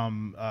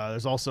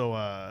 There's also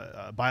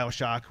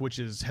BioShock, which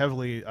is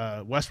heavily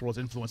Westworld's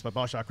influenced by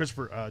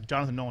BioShock.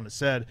 Jonathan Nolan has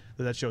said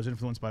that show is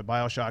influenced by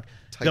BioShock.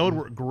 Titan. That would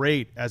work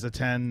great as a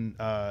 10,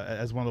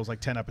 as one of those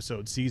like 10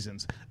 episode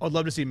seasons. I'd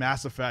love to see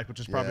Mass Effect, which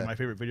is probably my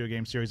favorite video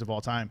game series of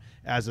all time,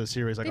 as a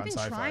series like They've on been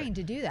Sci-Fi. trying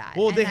to do that.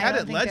 Well, they and had I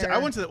it.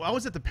 don't think I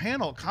was at the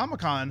panel at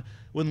Comic-Con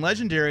when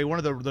Legendary, one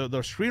of the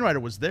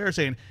screenwriter, was there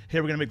saying, "Hey,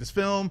 we're gonna make this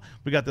film.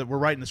 We're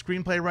writing the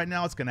screenplay right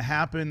now. It's gonna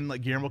happen."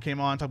 Like Guillermo came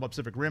on, talked about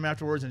Pacific Rim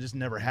afterwards, and it just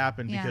never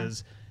happened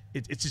because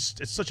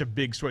it's such a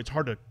big story. It's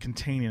hard to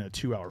contain in a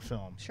 2-hour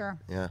film. Sure.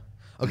 Yeah.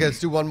 Okay, let's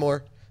do one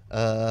more.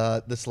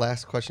 This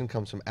last question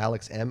comes from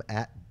Alex M.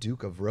 at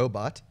Duke of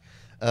Robot.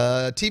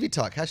 TV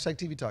Talk, hashtag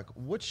TV Talk.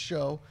 Which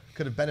show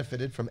could have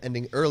benefited from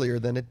ending earlier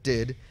than it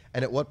did,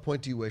 and at what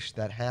point do you wish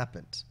that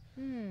happened?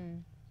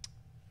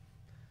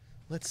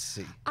 Let's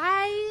see.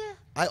 I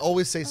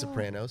always say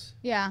Sopranos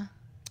Yeah.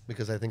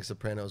 because I think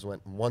Sopranos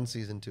went one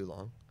season too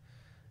long.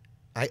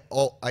 I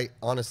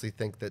honestly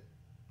think that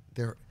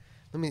there.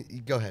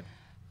 Go ahead.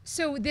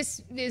 So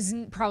this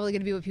isn't probably going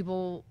to be what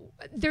people.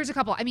 There's a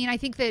couple. I mean, I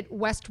think that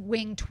West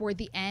Wing toward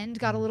the end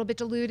got a little bit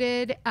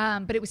diluted,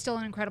 but it was still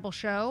an incredible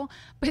show.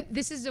 But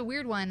this is a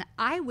weird one.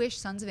 I wish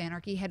Sons of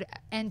Anarchy had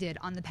ended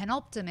on the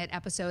penultimate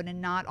episode and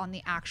not on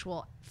the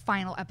actual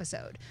final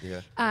episode.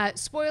 Yeah.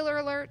 Spoiler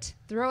alert.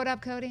 Throw it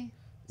up, Cody.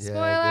 Yeah,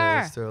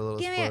 Spoiler. let's throw a little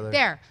Give me spoiler. it.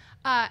 There.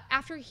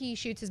 After he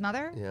shoots his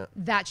mother, Yeah.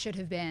 that should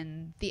have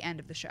been the end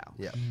of the show.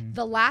 Yeah.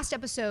 The last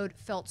episode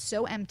felt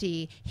so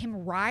empty.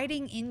 Him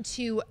riding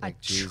into Like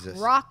a Jesus.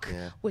 truck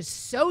Yeah. was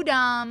so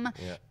dumb.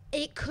 Yeah.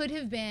 It could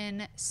have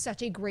been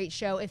such a great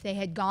show if they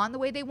had gone the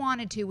way they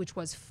wanted to, which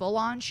was full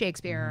on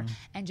Shakespeare,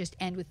 and just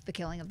end with the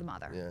killing of the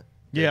mother. Yeah.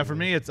 Yeah, for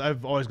me,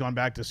 I've always gone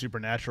back to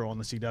Supernatural on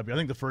the CW. I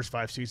think the first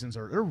 5 seasons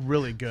they're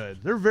really good.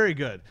 They're very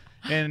good.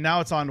 And now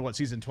it's on to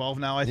season 12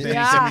 now, I think.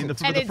 Yeah. I mean,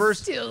 And the it's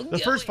first still the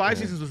first going. 5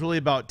 seasons was really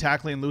about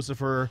tackling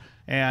Lucifer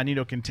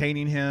and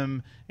containing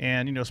him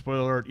and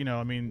spoiler alert,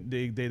 I mean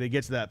they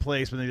get to that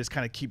place but they just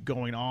kind of keep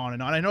going on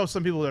and on. I know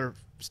some people that are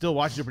still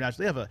watching Supernatural,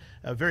 they have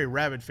a very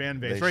rabid fan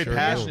base, They very sure do.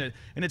 passionate,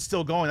 and it's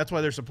still going. That's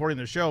why they're supporting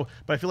their show.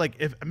 But I feel like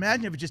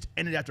imagine if it just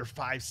ended after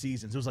 5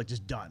 seasons. It was like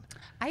just done.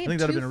 I have think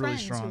two that'd have been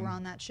friends really who strong. were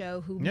on that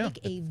show who Yeah. make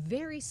a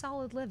very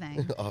solid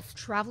living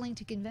traveling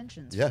to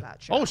conventions Yeah. for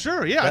that show. Oh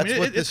sure, yeah. That's I mean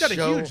what it's this got a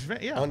show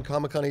huge on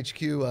Comic-Con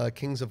HQ,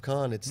 Kings of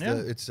Con. It's Yeah.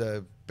 it's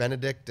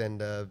Benedict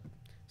and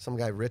some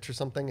guy Rich or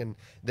something, and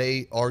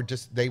they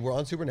were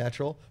on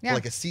Supernatural Yeah. for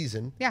like a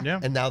season. Yeah.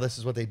 Yeah. And now this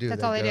is what they do.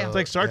 That's all they do. It's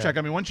like Star Trek.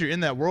 I mean, once you're in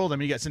that world, I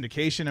mean, you got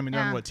syndication. I mean,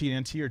 they're on Yeah.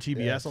 TNT or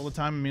TBS Yes. all the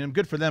time. I mean, I'm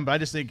good for them, but I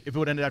just think if it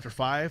would have ended after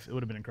 5, it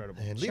would have been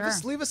incredible. And Sure.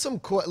 leave us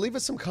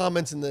some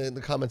comments in the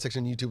comment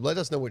section on YouTube. Let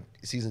us know what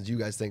seasons you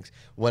guys think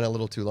went a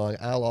little too long.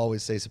 I'll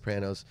always say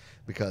Sopranos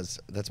because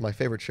that's my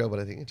favorite show, but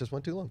I think it just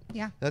went too long.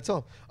 Yeah. That's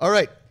all. All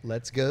right,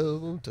 let's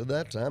go to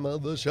that time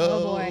of the show.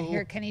 Oh boy,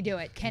 here, can he do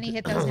it? Can he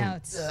hit those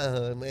notes?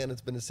 Man, it's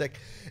been a sec.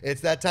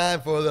 It's that time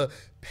for the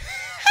pick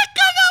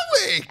of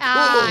the week.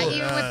 Ooh. Even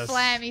Yes. with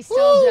Flam, he still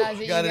Woo. does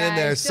it. Got you it in guys.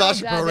 there. Still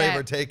Sasha does Perl-Raver,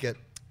 it. take it.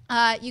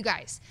 You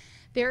guys,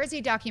 there is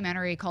a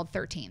documentary called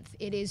 13th.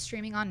 It is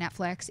streaming on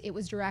Netflix. It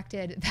was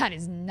directed. That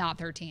is not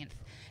 13th.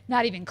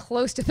 Not even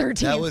close to 13th.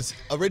 That was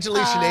originally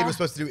Sinead was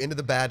supposed to do Into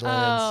the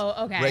Badlands.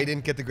 Oh, okay. Ray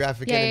didn't get the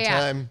graphic in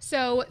time.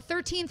 So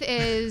 13th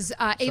is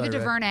Ava Sorry, Ray.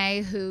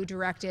 DuVernay, who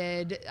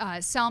directed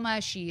Selma.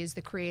 She is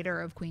the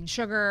creator of Queen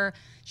Sugar.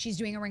 She's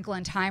doing A Wrinkle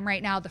in Time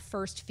right now, the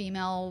first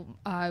female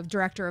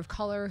director of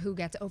color who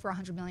gets over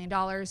 $100 million.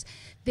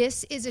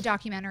 This is a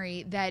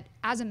documentary that,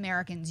 as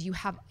Americans, you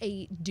have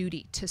a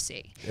duty to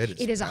see. It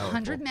is powerful.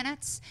 100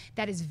 minutes.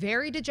 That is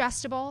very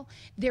digestible.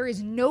 There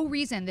is no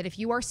reason that if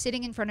you are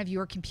sitting in front of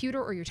your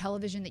computer or your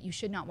television that you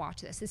should not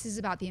watch this. This is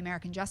about the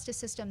American justice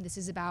system. This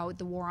is about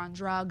the war on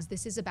drugs.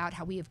 This is about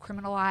how we have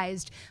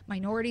criminalized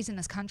minorities in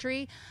this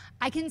country.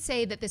 I can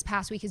say that this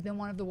past week has been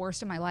one of the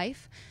worst of my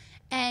life.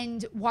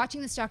 And watching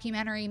this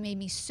documentary made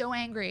me so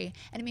angry,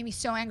 and it made me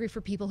so angry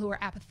for people who are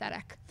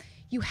apathetic.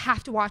 You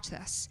have to watch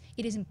this.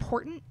 It is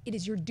important. It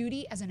is your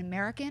duty as an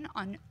American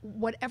on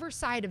whatever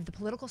side of the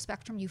political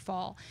spectrum you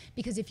fall,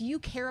 because if you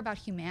care about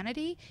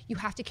humanity, you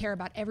have to care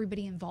about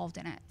everybody involved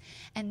in it.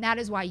 And that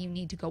is why you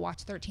need to go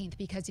watch 13th,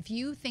 because if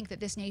you think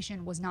that this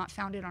nation was not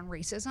founded on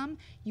racism,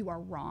 you are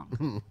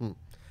wrong.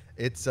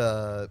 It's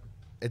a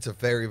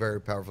very,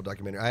 very powerful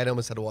documentary. I had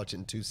almost had to watch it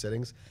in 2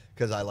 sittings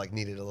because I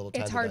needed a little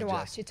time. It's hard to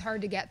digest. watch. It's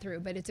hard to get through,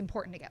 but it's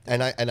important to get through.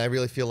 And I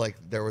really feel like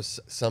there was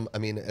some. I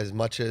mean, as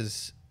much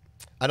as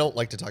I don't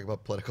like to talk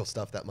about political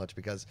stuff that much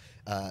because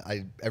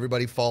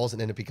everybody falls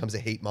and then it becomes a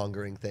hate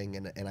mongering thing,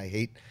 and I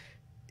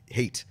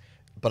hate.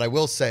 But I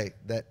will say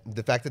that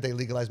the fact that they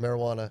legalize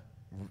marijuana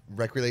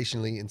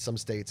recreationally in some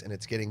states and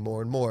it's getting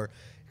more and more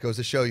goes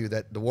to show you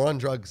that the war on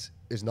drugs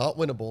is not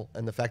winnable,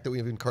 and the fact that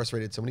we've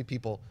incarcerated so many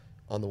people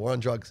on the war on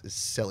drugs is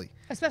silly.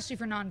 Especially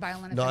for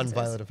non-violent offenses.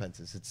 Non-violent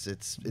offenses.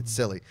 It's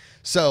silly.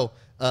 So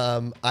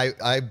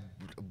I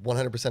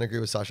 100% agree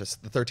with Sasha.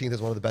 The 13th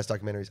is one of the best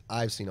documentaries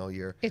I've seen all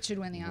year. It should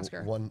win the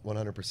Oscar.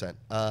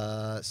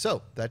 100%.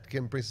 So that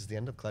brings us to the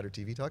end of Collider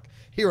TV Talk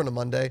here on a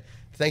Monday.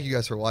 Thank you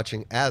guys for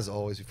watching. As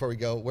always, before we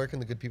go, where can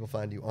the good people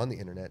find you on the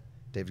internet?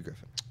 David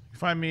Griffin. You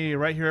find me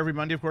right here every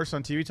Monday, of course,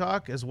 on TV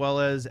Talk, as well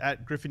as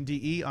at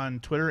GriffinDE on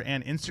Twitter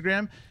and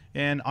Instagram.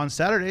 And on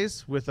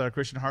Saturdays with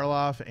Christian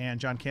Harloff and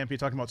John Campea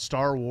talking about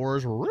Star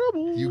Wars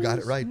Rebels. You got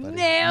it right, buddy.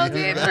 Nailed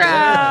it, bro.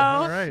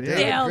 All right,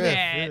 Nailed Griff.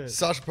 it.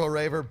 Sasha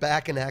Perl-Raver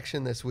back in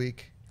action this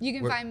week. You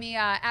can find me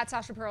at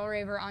Sasha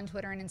Perl-Raver on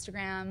Twitter and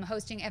Instagram,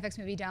 hosting FX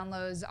Movie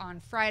Downloads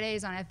on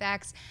Fridays on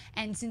FX.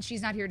 And since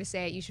she's not here to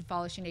say it, you should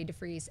follow Sinéad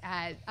DeFries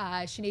at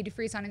Sinéad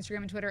DeFries on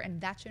Instagram and Twitter,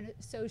 and that's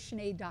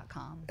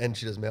Sinead.com. And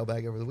she does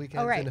mailbag over the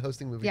weekends and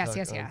hosting movie talk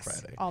on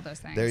Friday. All those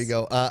things. Oh, There you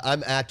go.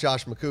 I'm at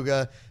Josh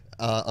Macuga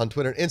on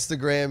Twitter and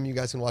Instagram. You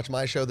guys can watch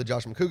my show, The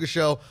Josh Macuga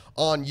Show,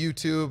 on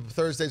YouTube,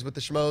 Thursdays with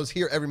the Schmoes,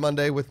 here every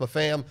Monday with my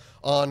fam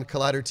on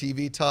Collider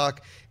TV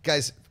Talk.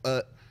 Guys,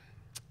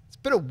 it's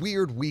been a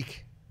weird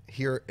week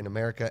here in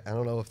America. I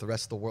don't know if the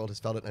rest of the world has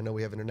felt it. I know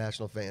we have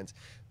international fans.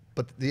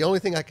 But the only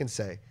thing I can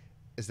say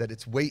is that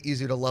it's way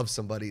easier to love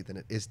somebody than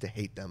it is to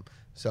hate them.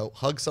 So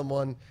hug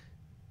someone,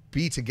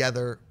 be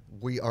together.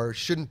 We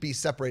shouldn't be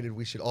separated.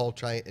 We should all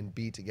try and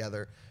be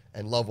together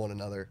and love one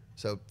another.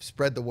 So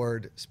spread the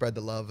word, spread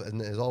the love,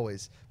 and as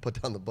always,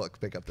 put down the book,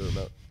 pick up the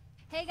remote.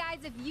 Hey guys,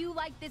 if you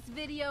like this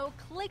video,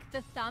 click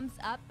the thumbs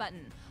up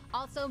button.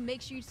 Also,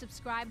 make sure you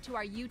subscribe to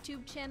our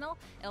YouTube channel.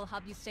 It'll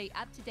help you stay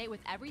up to date with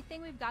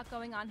everything we've got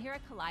going on here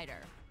at Collider.